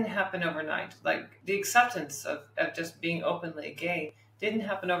 it didn't happen overnight. Like, the acceptance of just being openly gay didn't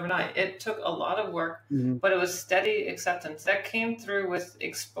happen overnight. It took a lot of work, but it was steady acceptance that came through with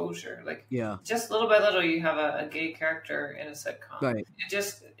exposure. Like, just little by little, you have a gay character in a sitcom. Right. It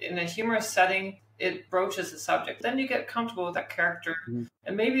just, in a humorous setting, it broaches the subject. Then you get comfortable with that character,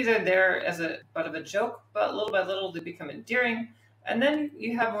 and maybe they're there as a butt of a joke, but little by little they become endearing, and then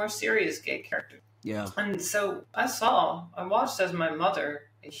you have more serious gay characters. Yeah. And so I watched as my mother,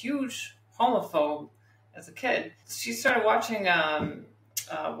 a huge homophobe as a kid. She started watching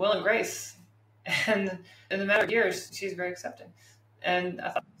Will and Grace, and in a matter of years, she's very accepting, and I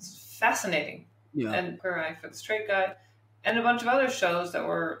thought it was fascinating. Yeah. And Queer Eye for the Straight Guy. And a bunch of other shows that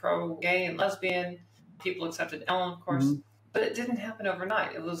were pro-gay and lesbian. People accepted Ellen, of course. But it didn't happen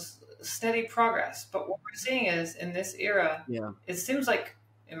overnight. It was steady progress. But what we're seeing is, in this era, it seems like,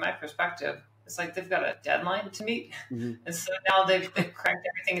 in my perspective, it's like they've got a deadline to meet, Mm-hmm. and so now they've cranked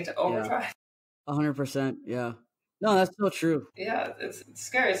everything into Yeah. overdrive. 100%. Yeah. No, that's so true. Yeah, it's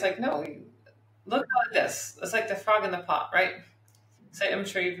scary. It's like, no, look at this. It's like the frog in the pot, right? So I'm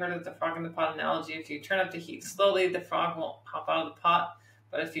sure you've heard of the frog in the pot analogy. If you turn up the heat slowly, the frog won't hop out of the pot.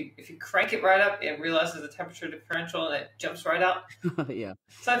 But if you crank it right up, it realizes the temperature differential and it jumps right out. Yeah.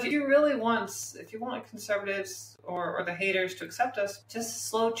 So if you want conservatives or the haters to accept us, just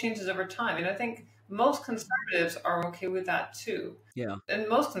slow changes over time. And I think most conservatives are okay with that too. Yeah. And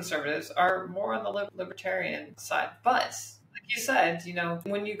most conservatives are more on the libertarian side. But like you said,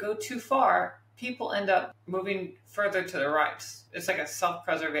 when you go too far, people end up moving further to the right. It's like a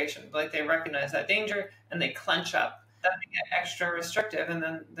self-preservation. Like they recognize that danger and they clench up. Then they get extra restrictive, and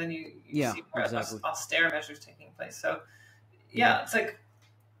then you see more exactly. austere measures taking place. So yeah, it's like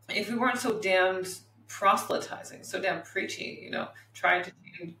if we weren't so damned proselytizing, so damn preachy, trying to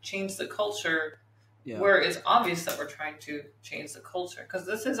change the culture, where it's obvious that we're trying to change the culture, because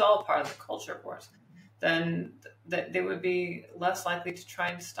this is all part of the culture wars, then they would be less likely to try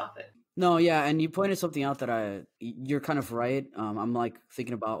and stop it. No, yeah, and you pointed something out that you're kind of right. I'm like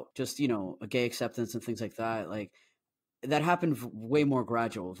thinking about just a gay acceptance and things like that. Like that happened way more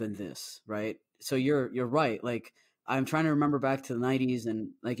gradual than this, right? So you're right. Like I'm trying to remember back to the 90s, and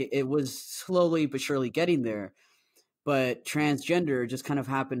like it was slowly but surely getting there. But transgender just kind of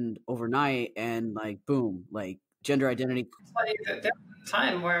happened overnight, and like boom, like gender identity. It's funny that there was a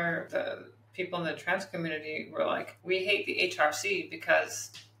time where the people in the trans community were like, "We hate the HRC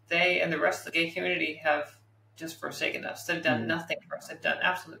because they and the rest of the gay community have just forsaken us. They've done nothing for us. They've done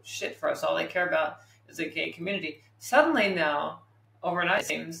absolute shit for us. All they care about is the gay community." Suddenly now, overnight, it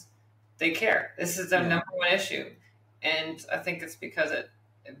seems they care. This is their number one issue. And I think it's because it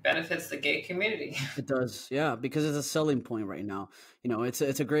benefits the gay community. It does, yeah, because it's a selling point right now.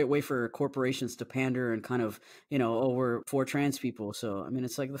 It's a great way for corporations to pander and kind of, we're for trans people. So, I mean,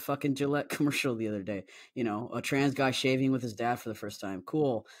 it's like the fucking Gillette commercial the other day, a trans guy shaving with his dad for the first time.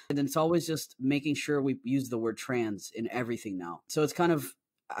 Cool. And then it's always just making sure we use the word trans in everything now. So it's kind of,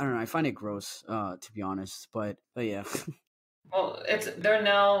 I don't know, I find it gross, to be honest, but yeah. Well, they're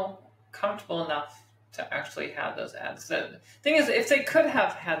now comfortable enough to actually have those ads. The thing is, if they could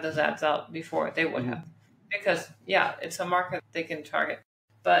have had those ads out before, they would have. Because, yeah, it's a market they can target.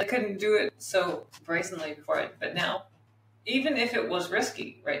 But they couldn't do it so brazenly before it. But now, even if it was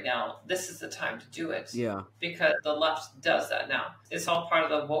risky right now, this is the time to do it. Yeah. Because the left does that now. It's all part of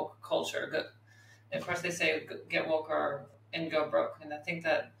the woke culture. And of course, they say get woke and go broke. And I think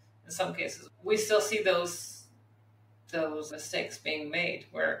that in some cases, we still see those mistakes being made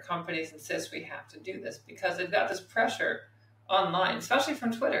where companies insist we have to do this because they've got this pressure online, especially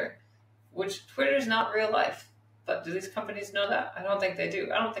from Twitter, which Twitter is not real life. But do these companies know that? I don't think they do.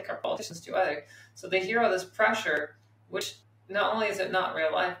 I don't think our politicians do either. So they hear all this pressure, which not only is it not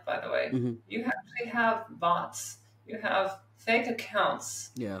real life, by the way, you actually have bots. You have fake accounts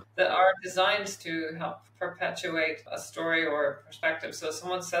that are designed to help perpetuate a story or a perspective. So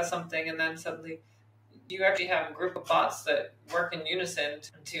someone says something and then suddenly you actually have a group of bots that work in unison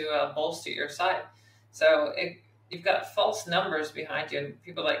to bolster your side. So you've got false numbers behind you, and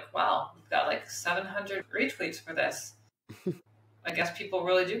people are like, wow, we've got like 700 retweets for this. I guess people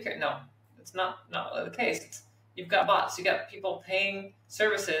really do care. No, it's not the case. You've got bots. You've got people paying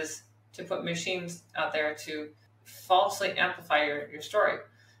services to put machines out there to falsely amplify your story.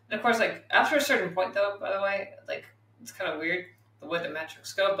 And of course, like after a certain point, though, by the way, like it's kind of weird the way the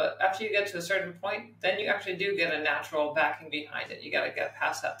metrics go, but after you get to a certain point, then you actually do get a natural backing behind it. You got to get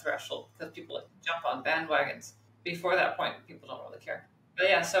past that threshold because people jump on bandwagons. Before that point, people don't really care. But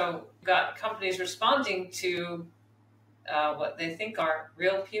yeah, so you've got companies responding to what they think are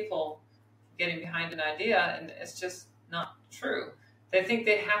real people getting behind an idea, and it's just not true. They think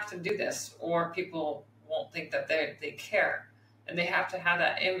they have to do this, or people won't think that they care, and they have to have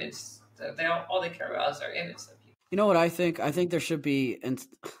that image. All they care about is their image. You know what I think? I think there should be, and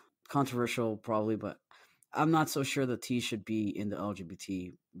controversial probably, but I'm not so sure the T should be in the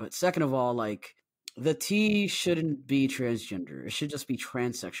LGBT. But second of all, like the T shouldn't be transgender. It should just be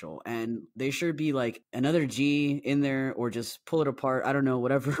transsexual. And they should be like another G in there or just pull it apart. I don't know,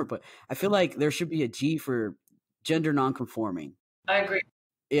 whatever. But I feel like there should be a G for gender nonconforming. I agree.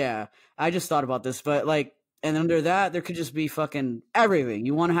 Yeah. I just thought about this, but like, and under that, there could just be fucking everything.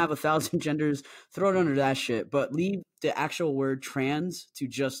 You want to have 1,000 genders, throw it under that shit. But leave the actual word trans to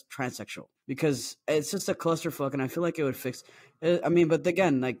just transsexual. Because it's just a clusterfuck, and I feel like it would fix. I mean, but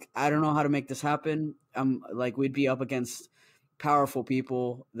again, like I don't know how to make this happen. Like we'd be up against powerful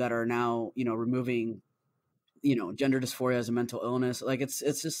people that are now, removing, gender dysphoria as a mental illness. Like it's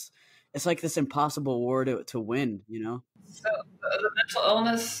just it's like this impossible war to win, So the mental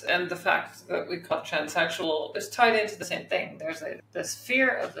illness and the fact that we call transsexual is tied into the same thing. There's this fear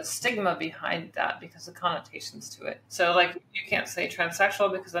of the stigma behind that because of connotations to it. So like you can't say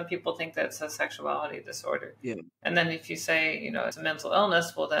transsexual because then people think that it's a sexuality disorder. Yeah. And then if you say, it's a mental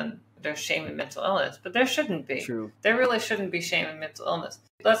illness, well then there's shame in mental illness. But there shouldn't be. True. There really shouldn't be shame in mental illness.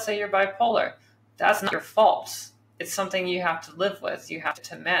 Let's say you're bipolar. That's not your fault. It's something you have to live with. You have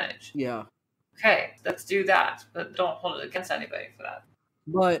to manage. Yeah. Okay, let's do that, but don't hold it against anybody for that.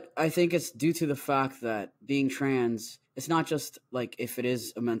 But I think it's due to the fact that being trans, it's not just like if it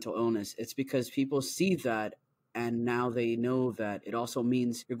is a mental illness, it's because people see that and now they know that it also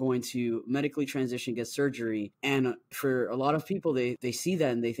means you're going to medically transition, get surgery. And for a lot of people, they see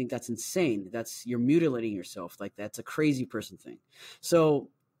that and they think that's insane. You're mutilating yourself. Like that's a crazy person thing. So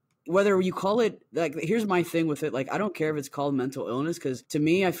whether you call it, like, here's my thing with it. Like, I don't care if it's called mental illness, because to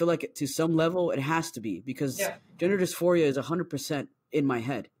me, I feel like to some level it has to be, because gender dysphoria is 100% in my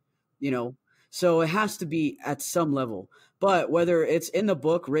head, so it has to be at some level. But whether it's in the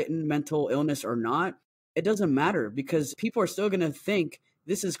book written mental illness or not, it doesn't matter, because people are still going to think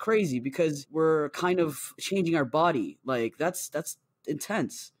this is crazy because we're kind of changing our body. Like that's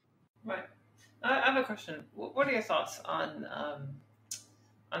intense. Right. I have a question. What are your thoughts on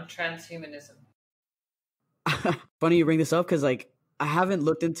transhumanism? Funny you bring this up, because like I haven't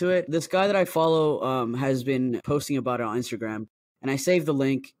looked into it. This guy that I follow has been posting about it on Instagram, and I saved the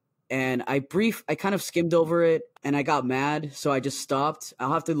link, and I kind of skimmed over it and I got mad, so I just stopped.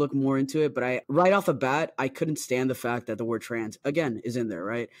 I'll have to look more into it, but right off the bat, I couldn't stand the fact that the word trans again is in there,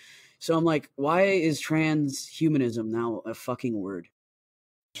 right? So I'm like, why is transhumanism now a fucking word?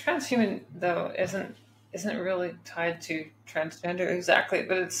 Transhuman though isn't really tied to transgender exactly,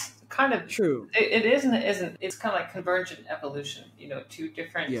 but it's kind of true. It is and it isn't. It's kind of like convergent evolution. Two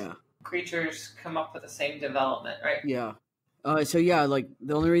different creatures come up with the same development, right? Yeah. So yeah, like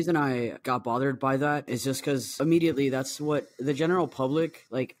the only reason I got bothered by that is just because immediately that's what the general public,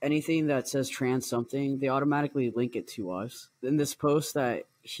 like anything that says trans something, they automatically link it to us. In this post that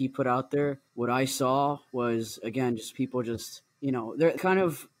he put out there, what I saw was, again, just people just, they're kind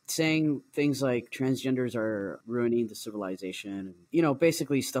of saying things like transgenders are ruining the civilization,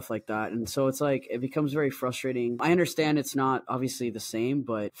 basically stuff like that. And so it's like, it becomes very frustrating. I understand it's not obviously the same,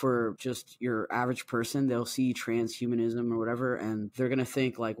 but for just your average person, they'll see transhumanism or whatever, and they're going to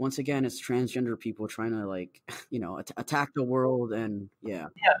think like, once again, it's transgender people trying to like, attack the world. And yeah,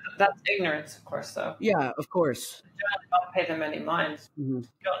 that's ignorance, of course, though. Yeah, of course. Don't pay them any mind. Mm-hmm. If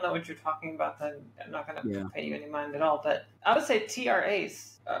you don't know what you're talking about, then I'm not going to pay you any mind at all. But I would say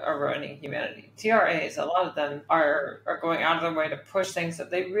TRAs are ruining humanity. TRAs, a lot of them are going out of their way to push things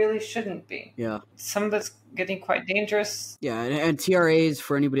that they really shouldn't be. Yeah. Some of it's getting quite dangerous. Yeah, and TRAs,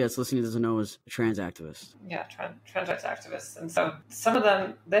 for anybody that's listening doesn't know, is trans activists. Yeah, trans rights activists. And so some of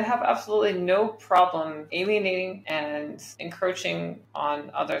them, they have absolutely no problem alienating and encroaching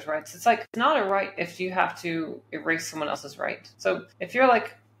on others' rights. It's like, it's not a right if you have to erase someone else's right. So if you're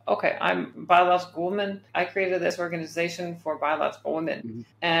like, okay, I'm a biological woman. I created this organization for biological women,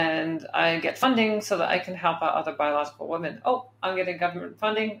 and I get funding so that I can help out other biological women. Oh, I'm getting government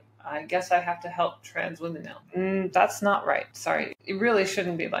funding. I guess I have to help trans women now. That's not right. Sorry. It really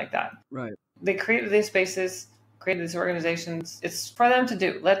shouldn't be like that. Right. They created these spaces, created these organizations. It's for them to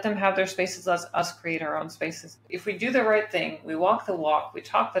do. Let them have their spaces. Let us create our own spaces. If we do the right thing, we walk the walk, we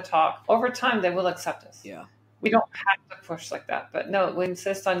talk the talk, over time they will accept us. Yeah. We don't have to push like that. But no, we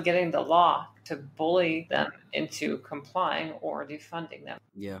insist on getting the law to bully them into complying or defunding them.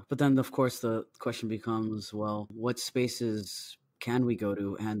 Yeah. But then, of course, the question becomes, well, what spaces can we go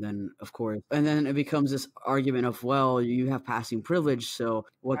to? And then, of course, and then it becomes this argument of, well, you have passing privilege, so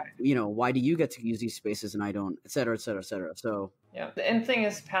what, why do you get to use these spaces and I don't, et cetera, et cetera, et cetera. So yeah, the thing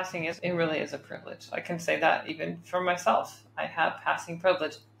is, passing it really is a privilege. I can say that even for myself. I have passing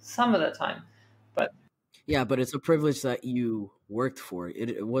privilege some of the time, but yeah, but it's a privilege that you worked for.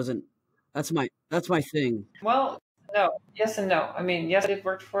 It wasn't. That's my thing. Well, no, yes and no. I mean, yes, I did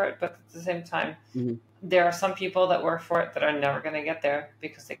work for it, but at the same time, there are some people that work for it that are never going to get there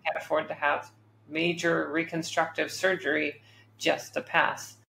because they can't afford to have major reconstructive surgery just to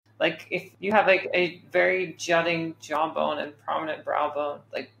pass. Like if you have like a very jutting jawbone and prominent brow bone,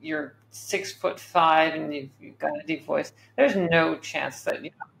 like you're 6'5" and you've got a deep voice, there's no chance that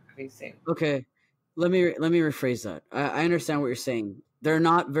you're not going to be seen. Okay, let me rephrase that. I understand what you're saying. There are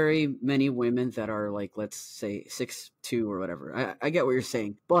not very many women that are like, let's say 6'2" or whatever. I get what you're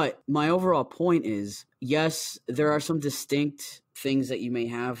saying. But my overall point is, yes, there are some distinct things that you may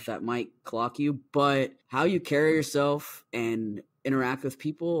have that might clock you, but how you carry yourself and interact with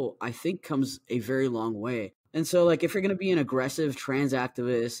people, I think comes a very long way. And so, like, if you're going to be an aggressive trans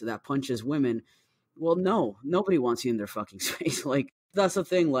activist that punches women, well, no, nobody wants you in their fucking space. Like, that's the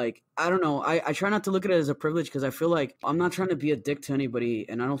thing. Like, I don't know. I try not to look at it as a privilege because I feel like I'm not trying to be a dick to anybody,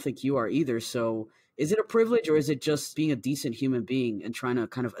 and I don't think you are either. So, is it a privilege or is it just being a decent human being and trying to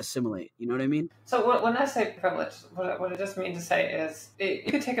kind of assimilate? You know what I mean? So when I say privilege, what I just mean to say is you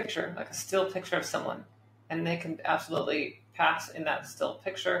could take a picture, like a still picture of someone, and they can absolutely pass in that still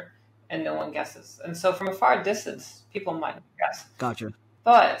picture, and no one guesses. And so from a far distance, people might guess. Gotcha.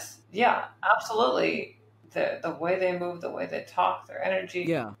 But yeah, absolutely, the way they move, the way they talk, their energy,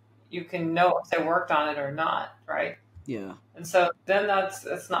 Yeah. you can know if they worked on it or not, right? Yeah. And so then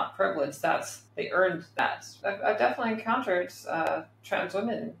that's not privilege. That's they earned that. I've definitely encountered trans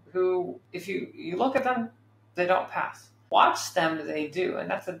women who, if you look at them, they don't pass. Watch them, they do, and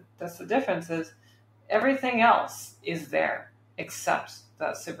that's the difference. Is everything else is there except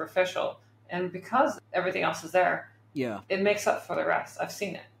that superficial, and because everything else is there, Yeah. it makes up for the rest. I've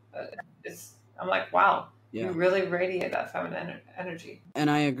seen it. I'm like, wow. Yeah. You really radiate that feminine energy. And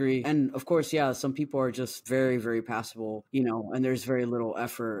I agree. And of course, yeah, some people are just very, very passable, you know, and there's very little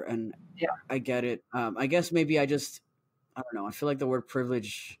effort. And Yeah. I get it. I guess maybe I don't know. I feel like the word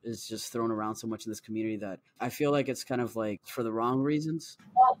privilege is just thrown around so much in this community that I feel like it's kind of like for the wrong reasons.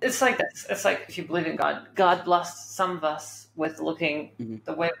 Well, it's like this. It's like if you believe in God, God blessed some of us with looking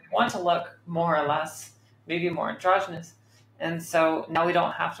the way we want to look, more or less, maybe more androgynous. And so now we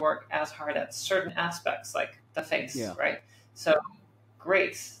don't have to work as hard at certain aspects, like the face, right? So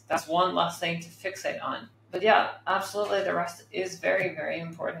great. That's one less thing to fixate on. But yeah, absolutely. The rest is very, very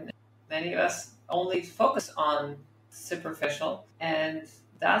important. Many of us only focus on superficial, and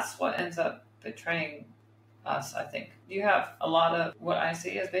that's what ends up betraying us, I think. You have a lot of what I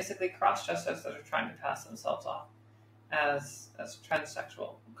see as basically cross-dressers that are trying to pass themselves off as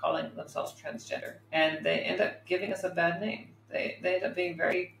transsexual, calling themselves transgender, and they end up giving us a bad name. They end up being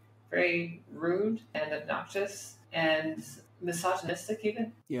very, very rude and obnoxious and misogynistic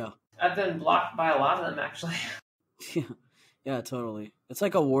even. Yeah. I've been blocked by a lot of them, actually. Yeah, totally. It's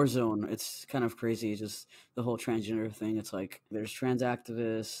like a war zone. It's kind of crazy, just the whole transgender thing. It's like there's trans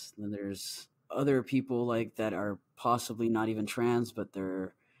activists, then there's other people like that are possibly not even trans, but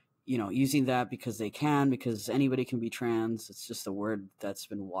they're, you know, using that because anybody can be trans. It's just a word that's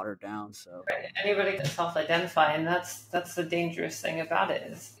been watered down. So right. Anybody can self-identify, and that's the dangerous thing about it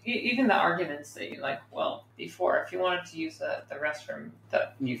is even the arguments that you like. Well, before, if you wanted to use the restroom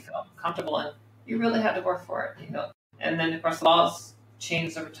that you felt comfortable in, you really had to work for it, you know. And then of course laws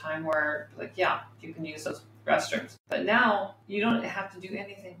changed over time where like, yeah, you can use those restrooms, but now you don't have to do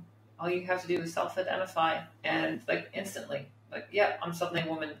anything. All you have to do is self-identify, and like instantly, like, yeah, I'm suddenly a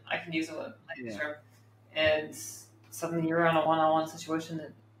woman. I can use a ladies' room, and suddenly you're on a one-on-one situation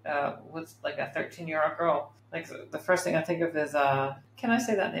with like a 13-year-old girl. Like the first thing I think of is, can I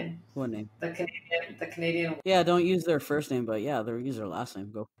say that name? What name? The Canadian. Yeah, don't use their first name, but yeah, they'll use their last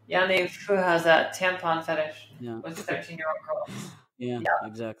name. Go. Yanni, who has that tampon fetish with 13-year-old girls. Yeah,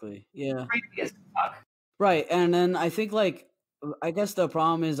 exactly. Yeah. Creepy as fuck. Right, and then I think like I guess the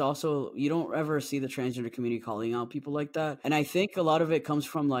problem is also you don't ever see the transgender community calling out people like that. And I think a lot of it comes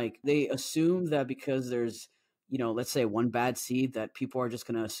from like they assume that because there's, you know, let's say one bad seed that people are just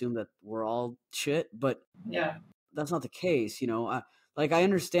going to assume that we're all shit, but yeah, that's not the case, you know. I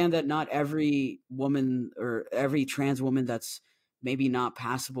understand that not every woman or every trans woman that's maybe not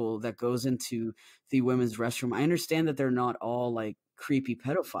passable that goes into the women's restroom. I understand that they're not all like creepy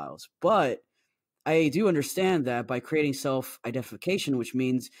pedophiles, but I do understand that by creating self-identification, which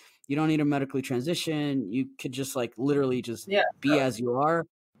means you don't need to medically transition, you could just like literally just be as you are.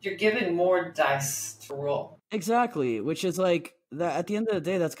 You're giving more dice to roll. Exactly, which is like that. At the end of the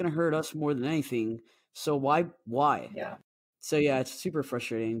day, that's going to hurt us more than anything. So why? Yeah. So yeah, it's super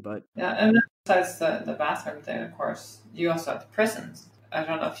frustrating, but yeah, and then besides the bathroom thing, of course, you also have the prisons. I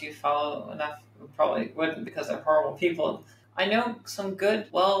don't know if you follow enough. You probably wouldn't because they're horrible people. I know some good,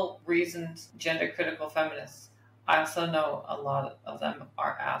 well-reasoned, gender-critical feminists. I also know a lot of them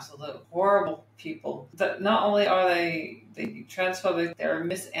are absolute horrible people. That not only are they transphobic, they're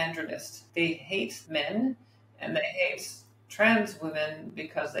misandronists. They hate men, and they hate trans women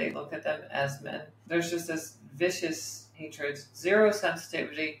because they look at them as men. There's just this vicious hatred, zero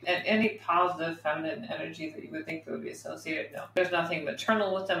sensitivity, and any positive feminine energy that you would think would be associated. No, there's nothing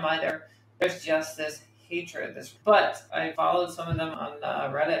maternal with them either. There's just this hatred. But I followed some of them on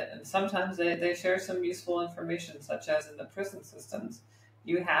Reddit, and sometimes they share some useful information, such as in the prison systems.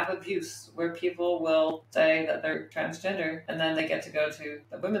 You have abuse where people will say that they're transgender, and then they get to go to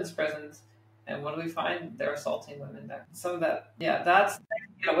the women's prisons, And what do we find? They're assaulting women there. Some of that, yeah, that's, they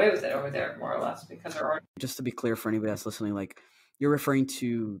can get away with it over there, more or less, because there are. Just to be clear for anybody that's listening, like you're referring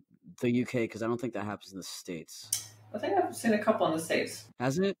to the UK, because I don't think that happens in the States. I think I've seen a couple in the States.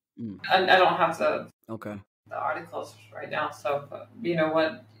 Has it? I don't have the articles right now, so but you know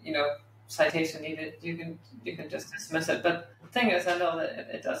what, citation needed, you can just dismiss it. But the thing is, I know that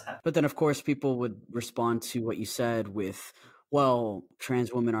it does happen. But then, of course, people would respond to what you said with, well,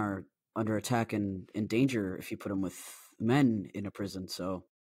 trans women are under attack and in danger if you put them with men in a prison. So,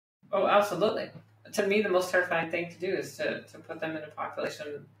 oh, absolutely. To me, the most terrifying thing to do is to put them in a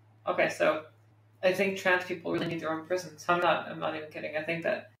population. Okay, so I think trans people really need their own prisons. I'm not even kidding. I think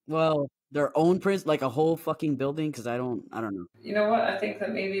that. Well, their own prison, like a whole fucking building, because I don't know. You know what? I think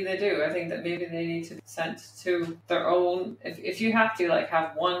that maybe they do. I think that maybe they need to be sent to their own. If you have to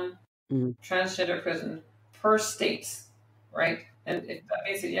have one transgender prison per state, right? And that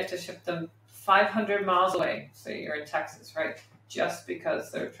means that you have to ship them 500 miles away. Say you're in Texas, right? Just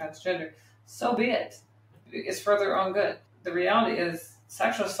because they're transgender. So be it. It's for their own good. The reality is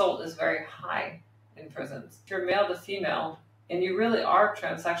sexual assault is very high in prisons. If you're male to female and you really are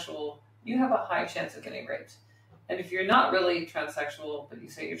transsexual, you have a high chance of getting raped. And if you're not really transsexual, but you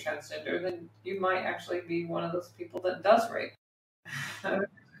say you're transgender, then you might actually be one of those people that does rape.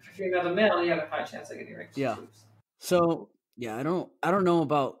 If you're not a male, you have a high chance of getting raped. Yeah. So yeah, I don't know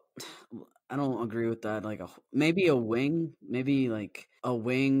about. I don't agree with that. Like maybe a wing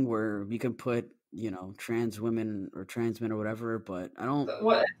where you can put trans women or trans men or whatever. But I don't.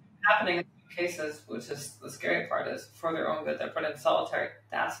 What happening in cases, which is the scary part, is for their own good. They're put in solitary.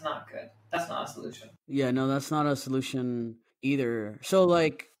 That's not good. That's not a solution. Yeah, no, that's not a solution either. So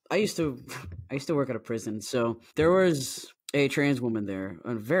like I used to work at a prison. So there was a trans woman there,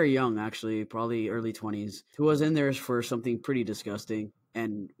 very young actually, probably early 20s, who was in there for something pretty disgusting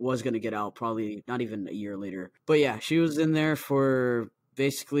and was going to get out probably not even a year later. But yeah, she was in there for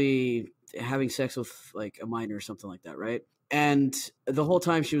basically having sex with like a minor or something like that, right? And the whole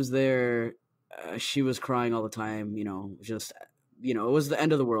time she was there, she was crying all the time, it was the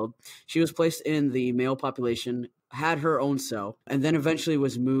end of the world. She was placed in the male population, had her own cell, and then eventually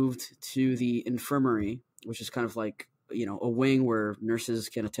was moved to the infirmary, which is kind of like, a wing where nurses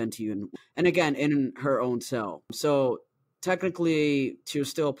can attend to you. And again, in her own cell. So technically, she was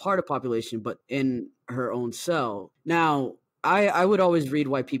still a part of population, but in her own cell. Now, I would always read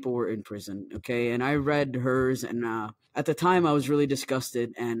why people were in prison, okay? And I read hers, and at the time, I was really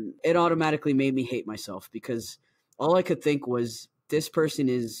disgusted, and it automatically made me hate myself because all I could think was, this person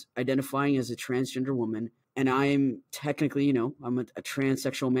is identifying as a transgender woman, and I'm technically, I'm a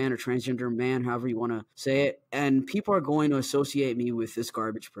transsexual man or transgender man, however you want to say it, and people are going to associate me with this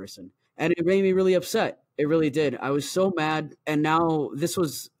garbage person. And it made me really upset. It really did. I was so mad, and now this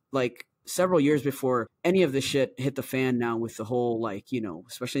was like several years before any of this shit hit the fan now with the whole, like,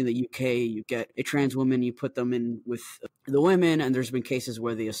 especially in the UK, you get a trans woman, you put them in with the women, and there's been cases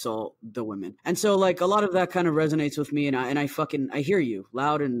where they assault the women. And so, like, a lot of that kind of resonates with me, and I hear you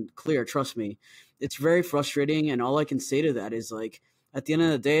loud and clear, trust me. It's very frustrating, and all I can say to that is, like, at the end of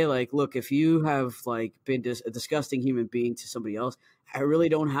the day, like, look, if you have, like, been a disgusting human being to somebody else, I really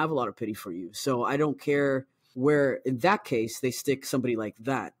don't have a lot of pity for you. So I don't care where, in that case, they stick somebody like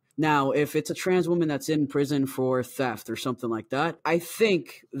that. Now, if it's a trans woman that's in prison for theft or something like that, I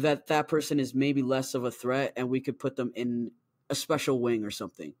think that person is maybe less of a threat and we could put them in a special wing or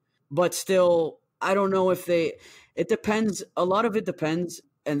something. But still, I don't know if it depends. A lot of it depends.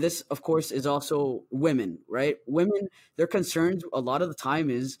 And this, of course, is also women, right? Women, their concerns a lot of the time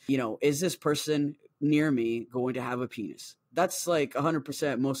is, is this person near me going to have a penis? That's like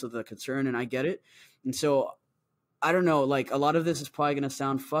 100% most of the concern, and I get it. And so I don't know, like, a lot of this is probably going to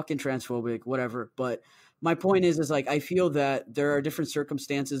sound fucking transphobic, whatever. But my point is like, I feel that there are different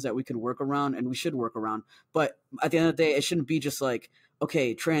circumstances that we can work around and we should work around. But at the end of the day, it shouldn't be just like,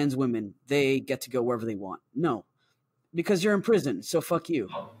 okay, trans women, they get to go wherever they want. No, because you're in prison. So fuck you.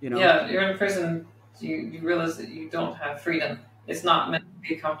 Yeah, you're in prison. You realize that you don't have freedom. It's not meant to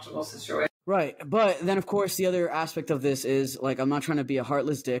be a comfortable situation. Right. But then, of course, the other aspect of this is, like, I'm not trying to be a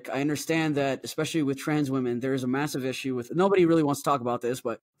heartless dick. I understand that, especially with trans women, there is a massive issue with, nobody really wants to talk about this,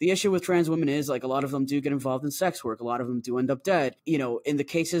 but the issue with trans women is, like, a lot of them do get involved in sex work. A lot of them do end up dead. In the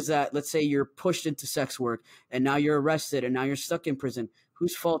cases that, let's say you're pushed into sex work and now you're arrested and now you're stuck in prison,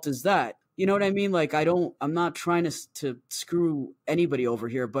 whose fault is that? You know what I mean? Like, I'm not trying to screw anybody over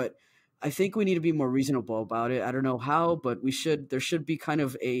here, but I think we need to be more reasonable about it. I don't know how, but there should be kind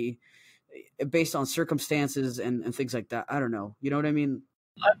of based on circumstances and things like that. I don't know. You know what I mean?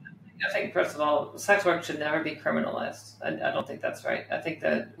 I think, first of all, sex work should never be criminalized. I don't think that's right. I think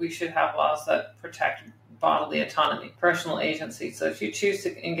that we should have laws that protect bodily autonomy, personal agency. So if you choose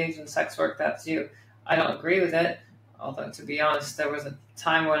to engage in sex work, that's you. I don't agree with it. Although, to be honest, there was a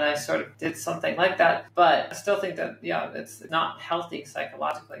time when I sort of did something like that. But I still think that, yeah, it's not healthy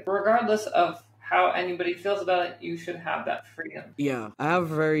psychologically. Regardless of how anybody feels about it, you should have that freedom. Yeah, I have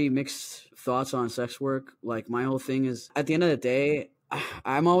very mixed thoughts on sex work. Like, my whole thing is, at the end of the day,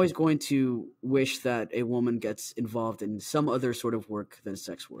 I'm always going to wish that a woman gets involved in some other sort of work than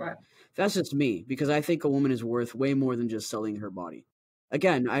sex work. Right. That's just me, because I think a woman is worth way more than just selling her body.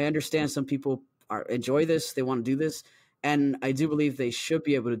 Again, I understand some people enjoy this, they want to do this, and I do believe they should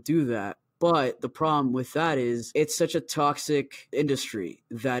be able to do that. But the problem with that is it's such a toxic industry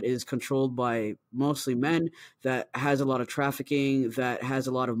that is controlled by mostly men, that has a lot of trafficking, that has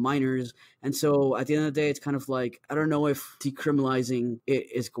a lot of minors. And so at the end of the day, it's kind of like, I don't know if decriminalizing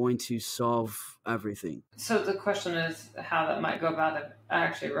it is going to solve everything. So the question is how that might go about it. I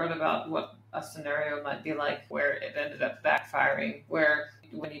actually wrote about what a scenario might be like where it ended up backfiring, where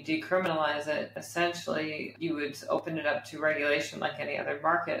when you decriminalize it, essentially you would open it up to regulation like any other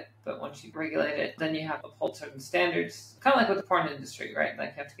market. But once you regulate it, then you have to uphold certain standards, kind of like with the porn industry, right?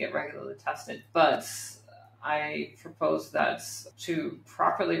 Like you have to get regularly tested. But I propose that to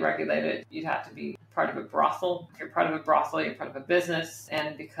properly regulate it, you'd have to be part of a brothel. If you're part of a brothel, you're part of a business.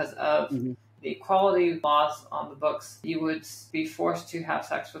 And because of the equality laws on the books, you would be forced to have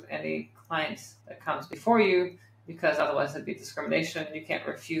sex with any client that comes before you, because otherwise it'd be discrimination. You can't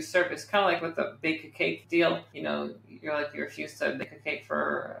refuse service. Kind of like with the bake a cake deal. You know, you refuse to bake a cake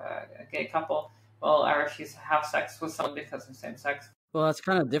for a gay couple. Well, I refuse to have sex with someone because of same sex. Well, that's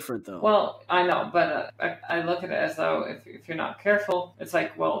kind of different, though. Well, I know, but I look at it as though if you're not careful, it's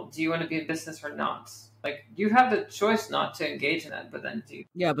like, well, do you want to be in business or not? Like, you have the choice not to engage in that, but then do you?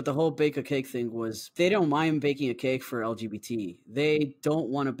 Yeah, but the whole bake a cake thing was, they don't mind baking a cake for LGBT. They don't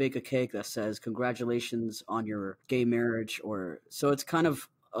want to bake a cake that says congratulations on your gay marriage, or so it's kind of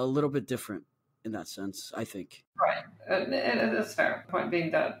a little bit different in that sense, I think. Right. That's fair. Point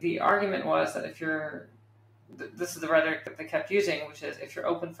being that the argument was that if you're, this is the rhetoric that they kept using, which is if you're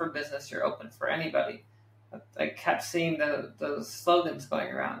open for business, you're open for anybody. I kept seeing those slogans going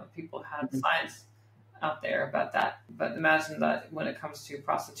around. People had signs out there about that. But imagine that when it comes to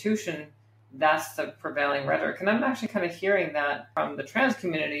prostitution, that's the prevailing rhetoric. And I'm actually kind of hearing that from the trans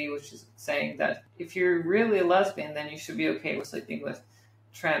community, which is saying that if you're really a lesbian, then you should be okay with sleeping with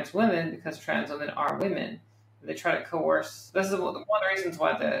trans women because trans women are women. They try to coerce. This is one of the reasons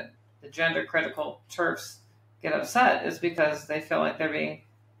why the gender critical TERFs get upset, is because they feel like they're being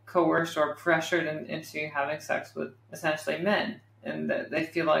coerced or pressured into having sex with essentially men. And they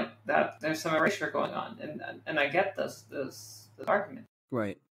feel like that there's some erasure going on, and I get this argument,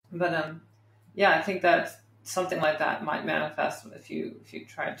 right? But yeah, I think that something like that might manifest if you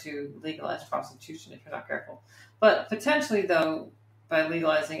try to legalize prostitution if you're not careful. But potentially, though, by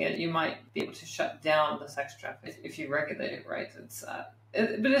legalizing it, you might be able to shut down the sex traffic if you regulate it right.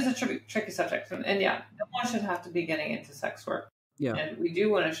 But it's a tricky subject, and yeah, no one should have to be getting into sex work. Yeah, and we do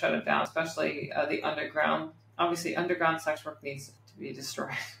want to shut it down, especially the underground. Obviously, underground sex work needs to be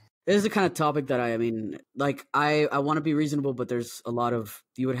destroyed. This is the kind of topic that I mean, like, I want to be reasonable, but there's a lot of,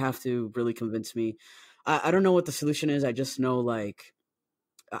 you would have to really convince me. I don't know what the solution is. I just know, like,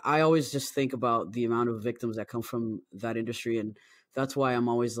 I always just think about the amount of victims that come from that industry, and that's why I'm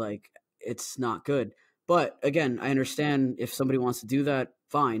always like, it's not good. But again, I understand if somebody wants to do that,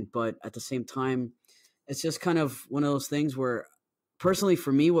 fine. But at the same time, it's just kind of one of those things where, personally,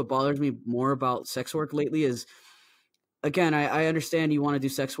 for me, what bothers me more about sex work lately is, again, I understand you want to do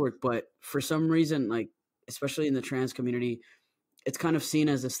sex work, but for some reason, like, especially in the trans community, it's kind of seen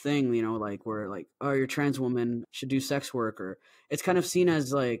as this thing, you know, like, where, like, oh, you're a trans woman, should do sex work, or it's kind of seen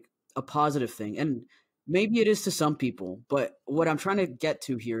as like a positive thing. And maybe it is to some people, but what I'm trying to get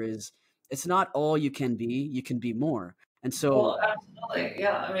to here is, it's not all you can be more. And so, well, absolutely,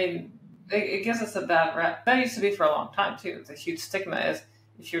 yeah. I mean, it gives us a bad rep. That used to be for a long time too. It's a huge stigma is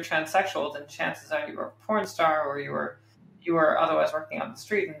if you're transsexual, then chances are you were a porn star or you were otherwise working on the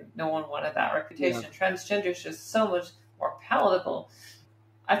street, and no one wanted that reputation. Yeah. Transgender is just so much more palatable.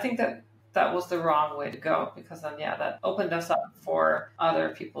 I think that was the wrong way to go, because then, yeah, that opened us up for other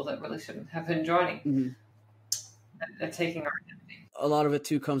people that really shouldn't have been joining and taking our identity. A lot of it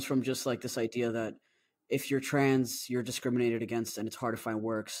too comes from just like this idea that if you're trans, you're discriminated against and it's hard to find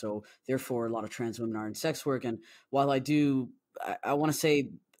work. So therefore, a lot of trans women are in sex work. And while I want to say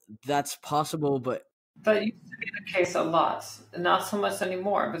that's possible, but that used to be the case a lot. Not so much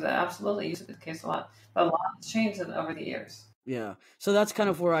anymore, but that absolutely used to be the case a lot. But a lot has changed over the years. Yeah. So that's kind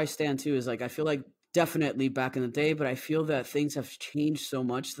of where I stand too, is like I feel like definitely back in the day, but I feel that things have changed so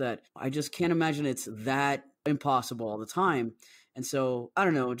much that I just can't imagine it's that impossible all the time. And so I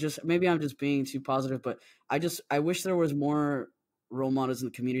don't know, just maybe I'm just being too positive, but I wish there was more role models in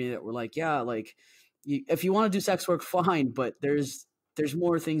the community that were like, yeah, like if you want to do sex work, fine, but there's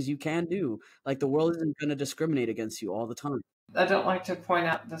more things you can do. Like the world isn't going to discriminate against you all the time. I don't like to point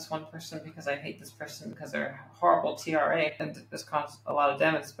out this one person because I hate this person because they're horrible TRA and this caused a lot of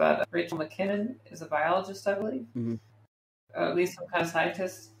damage. But Rachel McKinnon is a biologist, I believe, Mm-hmm. At least some kind of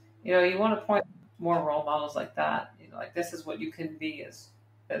scientist. You know, you want to point more role models like that. You know, like this is what you can be as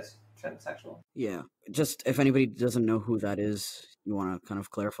transsexual. Yeah. Just if anybody doesn't know who that is, you want to kind of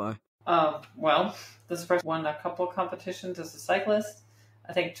clarify? Well, this person won a couple of competitions as a cyclist.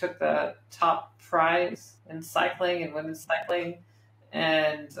 I think took the top prize in cycling and women's cycling,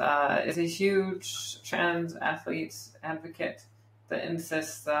 and is a huge trans athlete advocate that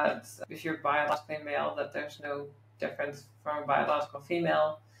insists that if you're biologically male, that there's no difference from a biological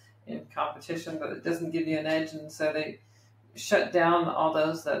female in competition, but it doesn't give you an edge, and so they shut down all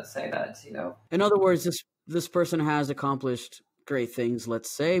those that say that, you know. In other words, this person has accomplished great things,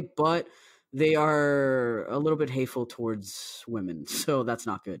 let's say, but they are a little bit hateful towards women, so that's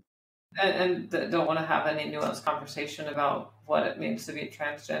not good. And don't want to have any nuanced conversation about what it means to be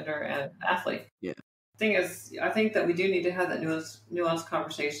transgender and an athlete. Yeah. Thing is, I think that we do need to have that nuanced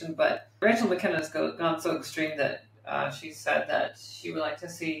conversation, but Rachel McKenna has gone so extreme that she said that she would like to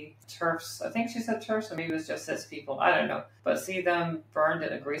see TERFs. I think she said TERFs, or maybe it was just cis people. I don't know. But see them burned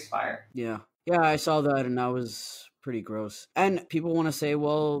in a grease fire. Yeah. Yeah, I saw that and that was pretty gross. And people want to say,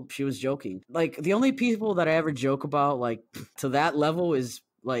 well, she was joking. Like, the only people that I ever joke about, like, to that level is,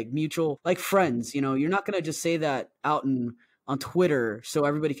 like, mutual, like, friends. You know, you're not going to just say that out on Twitter so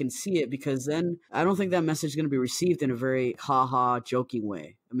everybody can see it, because then I don't think that message is going to be received in a very ha-ha joking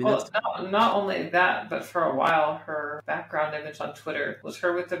way. I mean, Well, not only that, but for a while, her background image on Twitter was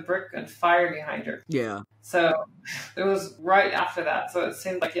her with a brick and fire behind her. Yeah. So it was right after that. So it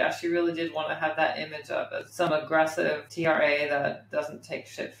seemed like, yeah, she really did want to have that image of as some aggressive TRA that doesn't take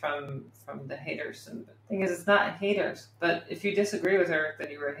shit from the haters. And the thing is, it's not haters. But if you disagree with her,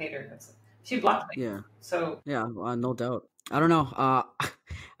 then you were a hater. She blocked me. Yeah. So yeah, no doubt. I don't know.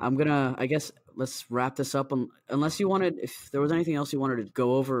 I guess let's wrap this up. Unless you wanted, if there was anything else you wanted to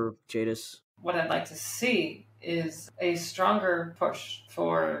go over, Jadis. What I'd like to see is a stronger push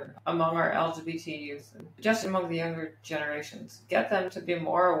for among our LGBT youth, just among the younger generations. Get them to be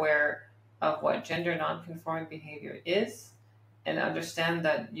more aware of what gender nonconforming behavior is, and understand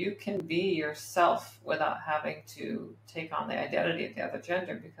that you can be yourself without having to take on the identity of the other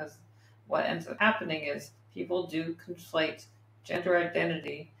gender, because what ends up happening is people do conflate gender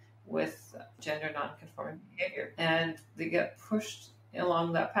identity with gender nonconforming behavior, and they get pushed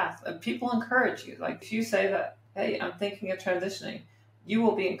along that path. And people encourage you. Like, if you say that, hey, I'm thinking of transitioning, you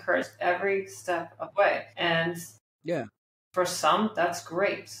will be encouraged every step of the way. And yeah, for some, that's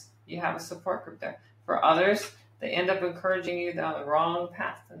great. You have a support group there. For others, they end up encouraging you down the wrong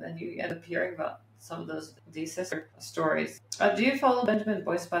path, and then you end up hearing about some of those sister stories. Do you follow Benjamin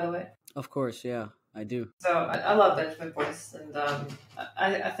Boyce, by the way? Of course, yeah, I do. So I love Benjamin Boyce, and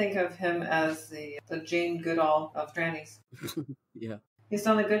I think of him as the Jane Goodall of trannies. Yeah. He's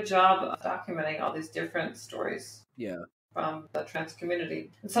done a good job of documenting all these different stories. Yeah. From the trans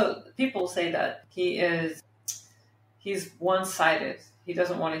community. And so people say that he's one-sided. He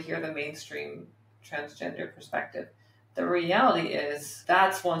doesn't want to hear the mainstream transgender perspective. The reality is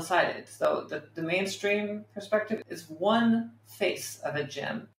that's one-sided. So the mainstream perspective is one face of a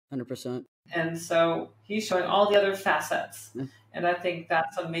gem. 100%. And so he's showing all the other facets. Yeah. And I think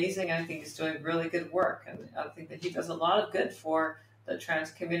that's amazing. I think he's doing really good work. And I think that he does a lot of good for the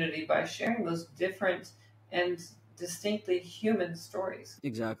trans community by sharing those different and distinctly human stories.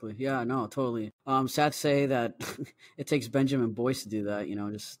 Exactly. Yeah, no, totally. Sad to say that it takes Benjamin Boyce to do that, you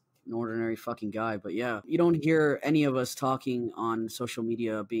know, just an ordinary fucking guy. But yeah, you don't hear any of us talking on social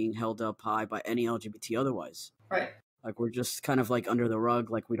media being held up high by any LGBT otherwise. Right. Like, we're just kind of like under the rug,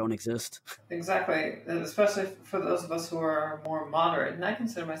 like we don't exist. Exactly. Especially for those of us who are more moderate. And I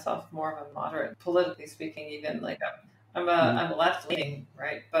consider myself more of a moderate, politically speaking, even. Like, I'm I'm left-leaning,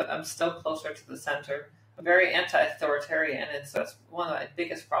 right? But I'm still closer to the center. I'm very anti-authoritarian, and so that's one of my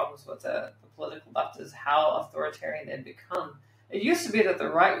biggest problems with the political left is how authoritarian they've become. It used to be that the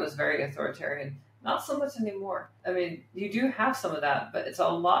right was very authoritarian. Not so much anymore. I mean, you do have some of that, but it's a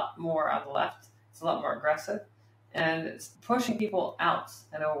lot more on the left. It's a lot more aggressive. And it's pushing people out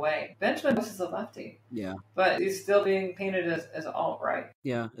and away. Benjamin Boyce is a lefty. Yeah. But he's still being painted as alt-right.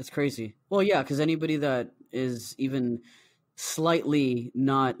 Yeah, it's crazy. Well, yeah, because anybody that is even slightly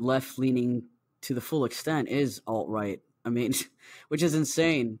not left leaning to the full extent is alt right. I mean, which is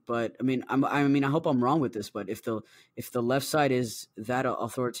insane. But I mean, I hope I'm wrong with this. But if the left side is that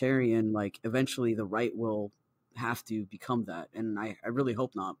authoritarian, like eventually the right will have to become that, and I really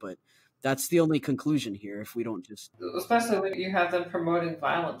hope not. But that's the only conclusion here. If we don't just, especially when you have them promoting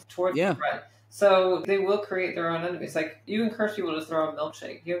violence towards yeah, the right. So they will create their own enemies. Like you encourage people to throw a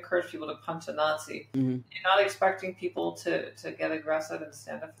milkshake. You encourage people to punch a Nazi. mm-hmm. You're not expecting people to get aggressive and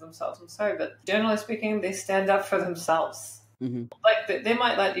stand up for themselves. I'm sorry, but generally speaking, they stand up for themselves. Mm-hmm. Like they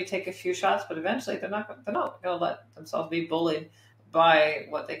might let you take a few shots, but eventually they're not going to let themselves be bullied by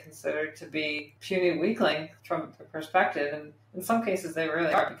what they consider to be puny weakling from their perspective. And in some cases, they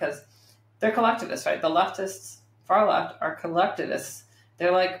really are, because they're collectivists, right? The leftists, far left, are collectivists.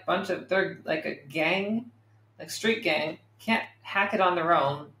 They're like they're like a gang, like street gang. Can't hack it on their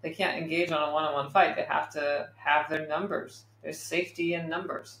own. They can't engage on a one-on-one fight. They have to have their numbers. There's safety in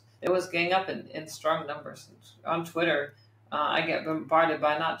numbers. They always gang up in strong numbers. On Twitter, I get bombarded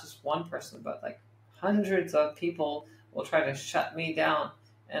by not just one person, but like hundreds of people will try to shut me down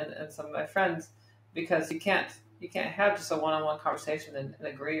and some of my friends, because you can't have just a one-on-one conversation and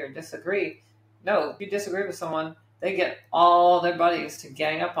agree or disagree. No, if you disagree with someone, they get all their buddies to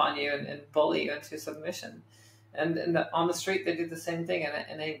gang up on you and bully you into submission. And on the street, they do the same thing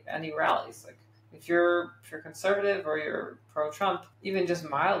in any rallies. Like if you're conservative or you're pro-Trump, even just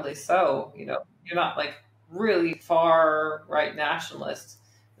mildly so, you're not like really far right nationalists.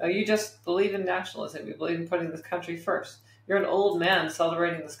 No, you just believe in nationalism. You believe in putting this country first. You're an old man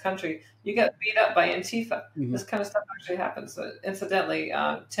celebrating this country. You get beat up by Antifa. Mm-hmm. This kind of stuff actually happens. Incidentally,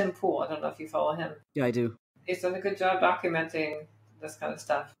 Tim Pool, I don't know if you follow him. Yeah, I do. He's done a good job documenting this kind of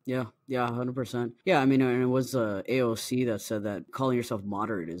stuff. Yeah, 100%. Yeah, I mean, and it was AOC that said that calling yourself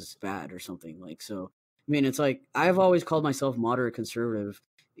moderate is bad or something. Like, so, I mean, it's like, I've always called myself moderate conservative,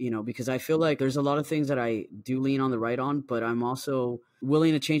 because I feel like there's a lot of things that I do lean on the right on, but I'm also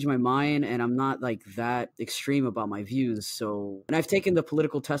willing to change my mind, and I'm not like that extreme about my views. So, and I've taken the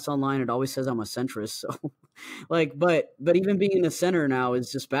political test online. It always says I'm a centrist. So like, but even being in the center now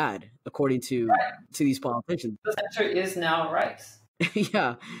is just bad, according to these politicians. The center is now right.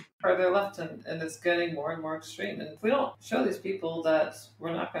 Yeah. Further left, and it's getting more and more extreme. And if we don't show these people that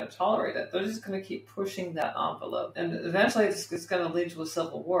we're not going to tolerate it, they're just going to keep pushing that envelope. And eventually it's going to lead to a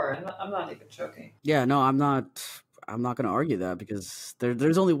civil war. And I'm not even joking. Yeah, no, I'm not going to argue that, because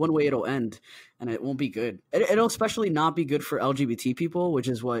there's only one way it'll end, and it won't be good. It'll especially not be good for LGBT people, which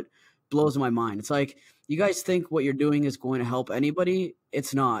is what blows my mind. It's like, you guys think what you're doing is going to help anybody.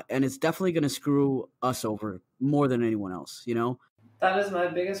 It's not. And it's definitely going to screw us over more than anyone else, That is my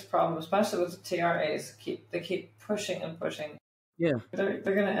biggest problem, especially with the TRAs. They keep pushing and pushing. Yeah. They're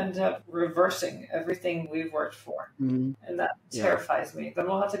going to end up reversing everything we've worked for. Mm-hmm. And that terrifies me. Then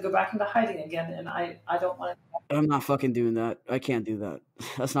we'll have to go back into hiding again, and I don't want to. I'm not fucking doing that. I can't do that.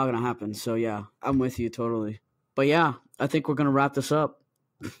 That's not going to happen. So, yeah, I'm with you totally. But, yeah, I think we're going to wrap this up.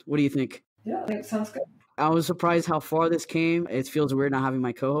 What do you think? Yeah, I think it sounds good. I was surprised how far this came. It feels weird not having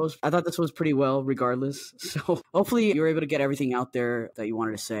my co-host. I thought this was pretty well regardless. So hopefully you were able to get everything out there that you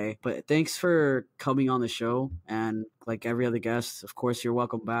wanted to say. But thanks for coming on the show. And like every other guest, of course, you're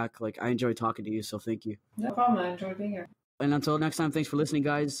welcome back. Like, I enjoyed talking to you, so thank you. No problem. I enjoyed being here. And until next time, thanks for listening,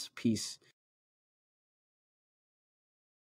 guys. Peace.